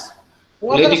 Yes.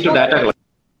 Relating to data collection.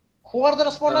 Who are the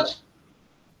respondents?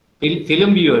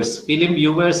 Film viewers. Film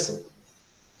viewers.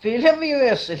 Film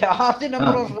viewers. Large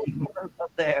number of respondents are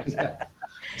there.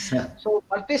 So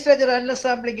multi-stage random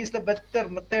sampling is the better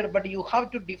method, but you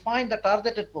have to define the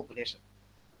targeted population.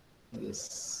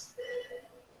 Yes.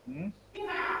 You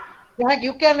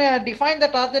can define the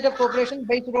targeted population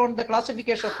based on the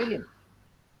classification of film.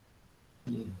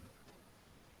 Yeah.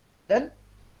 Then?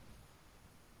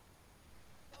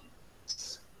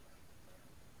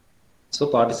 So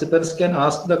participants can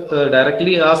ask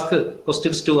directly ask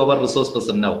questions to our resource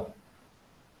person now.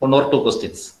 One or two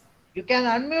questions. You can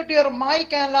unmute your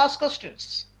mic and ask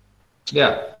questions.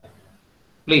 Yeah,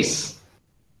 please.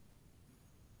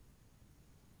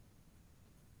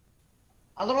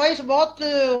 Otherwise, both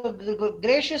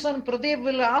Gracious and Pradeep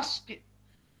will ask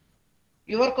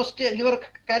your question, your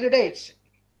candidates,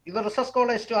 your research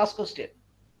scholars to ask question.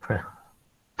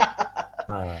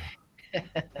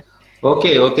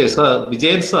 Okay, sir.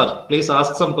 Vijay sir, please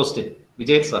ask some question.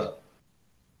 Vijay sir.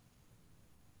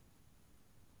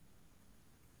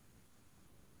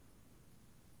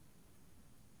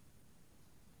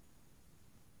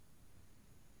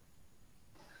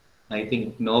 I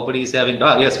think nobody is having.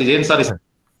 Yes, Vijay sir is.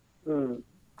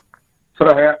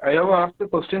 Sir, I have asked the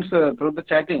questions through the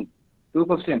chatting. 2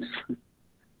 questions.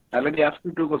 I already asked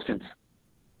you 2 questions.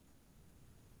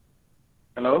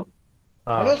 Hello?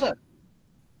 Hello, sir.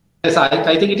 Yes,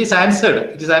 I think it is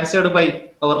answered. It is answered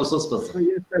by our resource person.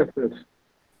 Yes.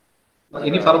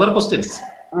 Any further questions?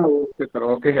 Okay, sir.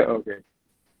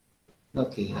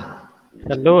 Okay.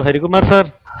 Hello, Hari Kumar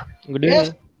sir. Good evening.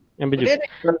 Yes. Ambiju.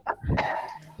 Good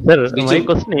Sir, Biju. my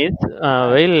question is,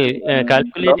 while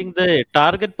calculating the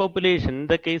target population in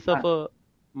the case of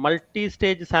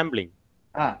multi-stage sampling,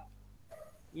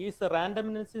 is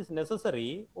randomness is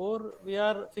necessary, or we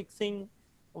are fixing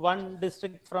one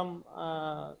district from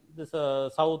this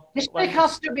south, District one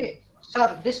has to be,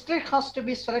 sir, district has to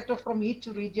be selected from each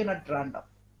region at random.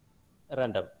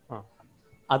 random.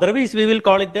 Otherwise, we will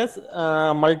call it as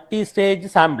multi-stage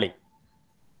sampling.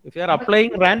 If you are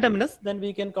applying randomness, then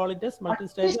we can call it as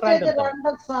multi-stage Multi-stage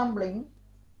random sampling.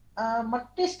 random sampling.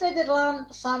 Multi-stage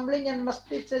sampling and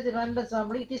multi-stage random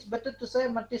sampling, it is better to say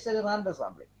multi-stage random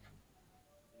sampling.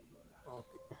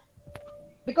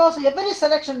 Because every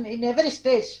selection in every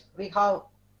stage we have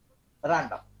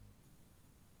random.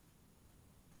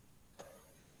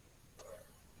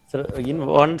 So in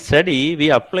one study, we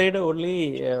applied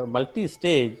only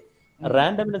multi-stage.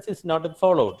 Randomness is not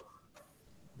followed.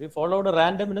 We followed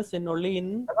randomness in only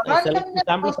in selecting Randomness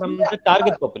sample must be, from the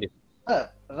target population.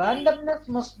 randomness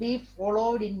must be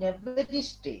followed in every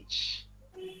stage.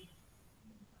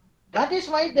 That is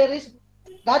why there is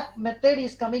that method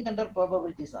is coming under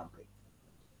probability sampling.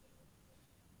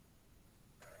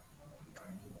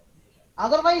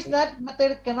 Otherwise, that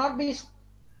method cannot be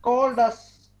called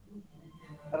as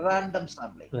random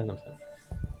sampling. Random sampling.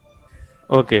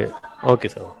 Okay, okay,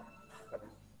 sir.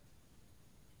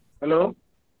 Hello?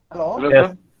 Hello? Hello,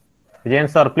 Yes. sir? Jain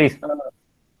sir, please.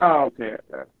 Okay.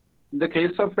 In the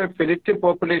case of a predictive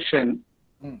population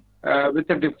with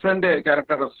a different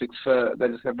characteristics,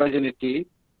 that is heterogeneity,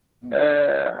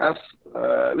 as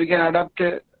we can adapt,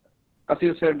 as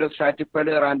you said, the stratified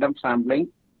random sampling.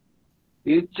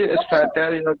 Each strata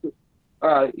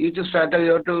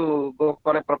you have to go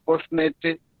for a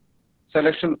proportionate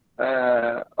selection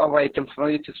of items from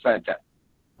each strata.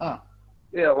 Yeah,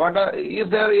 is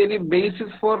there any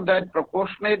basis for that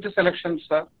proportionate selection,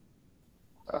 sir?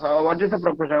 What is the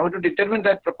proportion? How to determine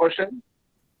that proportion?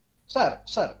 Sir,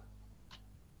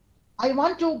 I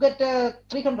want to get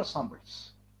 300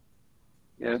 samples.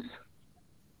 Yes.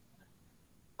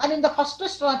 And in the first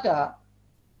strata,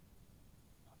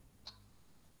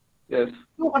 Yes.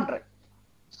 200.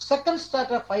 Second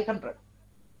strata, 500.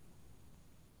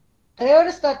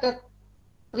 Third strata,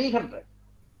 300.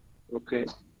 Okay.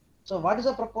 So what is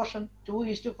the proportion?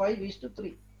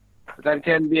 2:5:3. That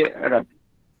can be adapted.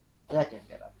 That can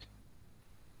be adapted.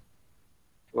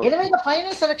 Okay. Anyway, the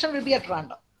final selection will be at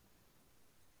random.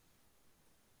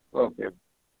 Okay.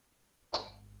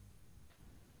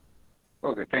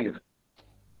 Okay, thank you.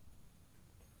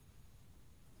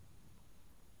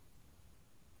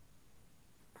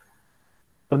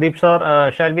 Pradeep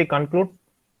sir, shall we conclude?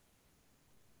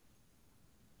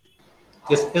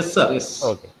 Yes, sir. Yes.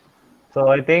 Okay. So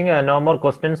I think no more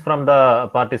questions from the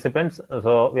participants.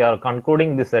 So we are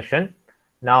concluding this session.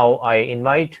 Now I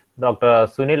invite Dr.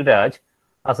 Sunil Raj,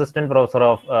 Assistant Professor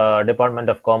of Department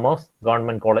of Commerce,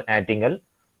 Government College Attingal,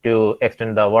 to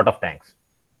extend the vote of thanks.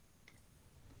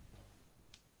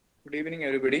 Good evening,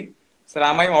 everybody. Sir,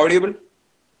 am I audible?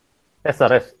 Yes,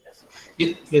 sir.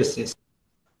 Yes.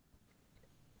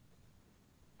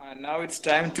 And now it's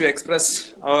time to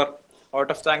express our vote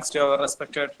of thanks to our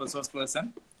respected resource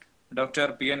person,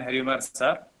 Dr. P.N. Hari Kumar,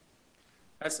 sir.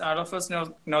 As all of us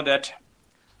know that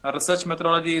research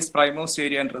methodology is primost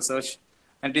area in research,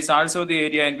 and it is also the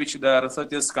area in which the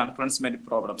researchers confront many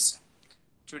problems.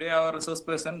 Today, our resource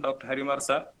person, Dr. Hari Kumar,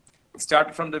 sir,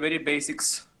 started from the very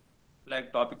basics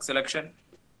like topic selection,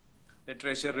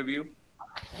 literature review,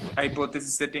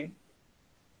 hypothesis setting,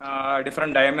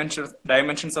 different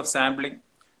dimensions of sampling,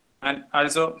 and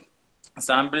also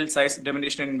sample size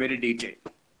determination in very detail.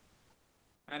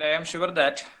 And I am sure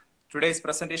that today's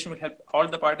presentation will help all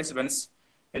the participants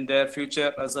in their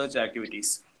future research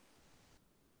activities.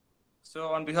 So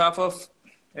on behalf of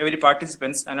every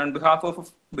participants and on behalf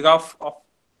of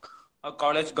our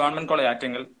college, Government College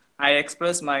Attingal, I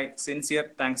express my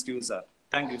sincere thanks to you, sir.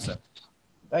 Thank you, sir.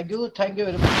 Thank you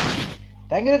very much.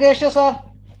 Thank you, Desha, sir.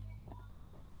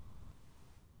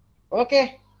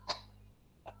 Okay.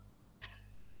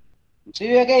 See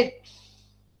you again.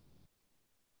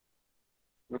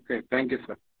 Okay, thank you,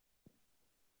 sir.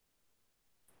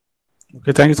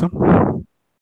 Okay, thank you, sir.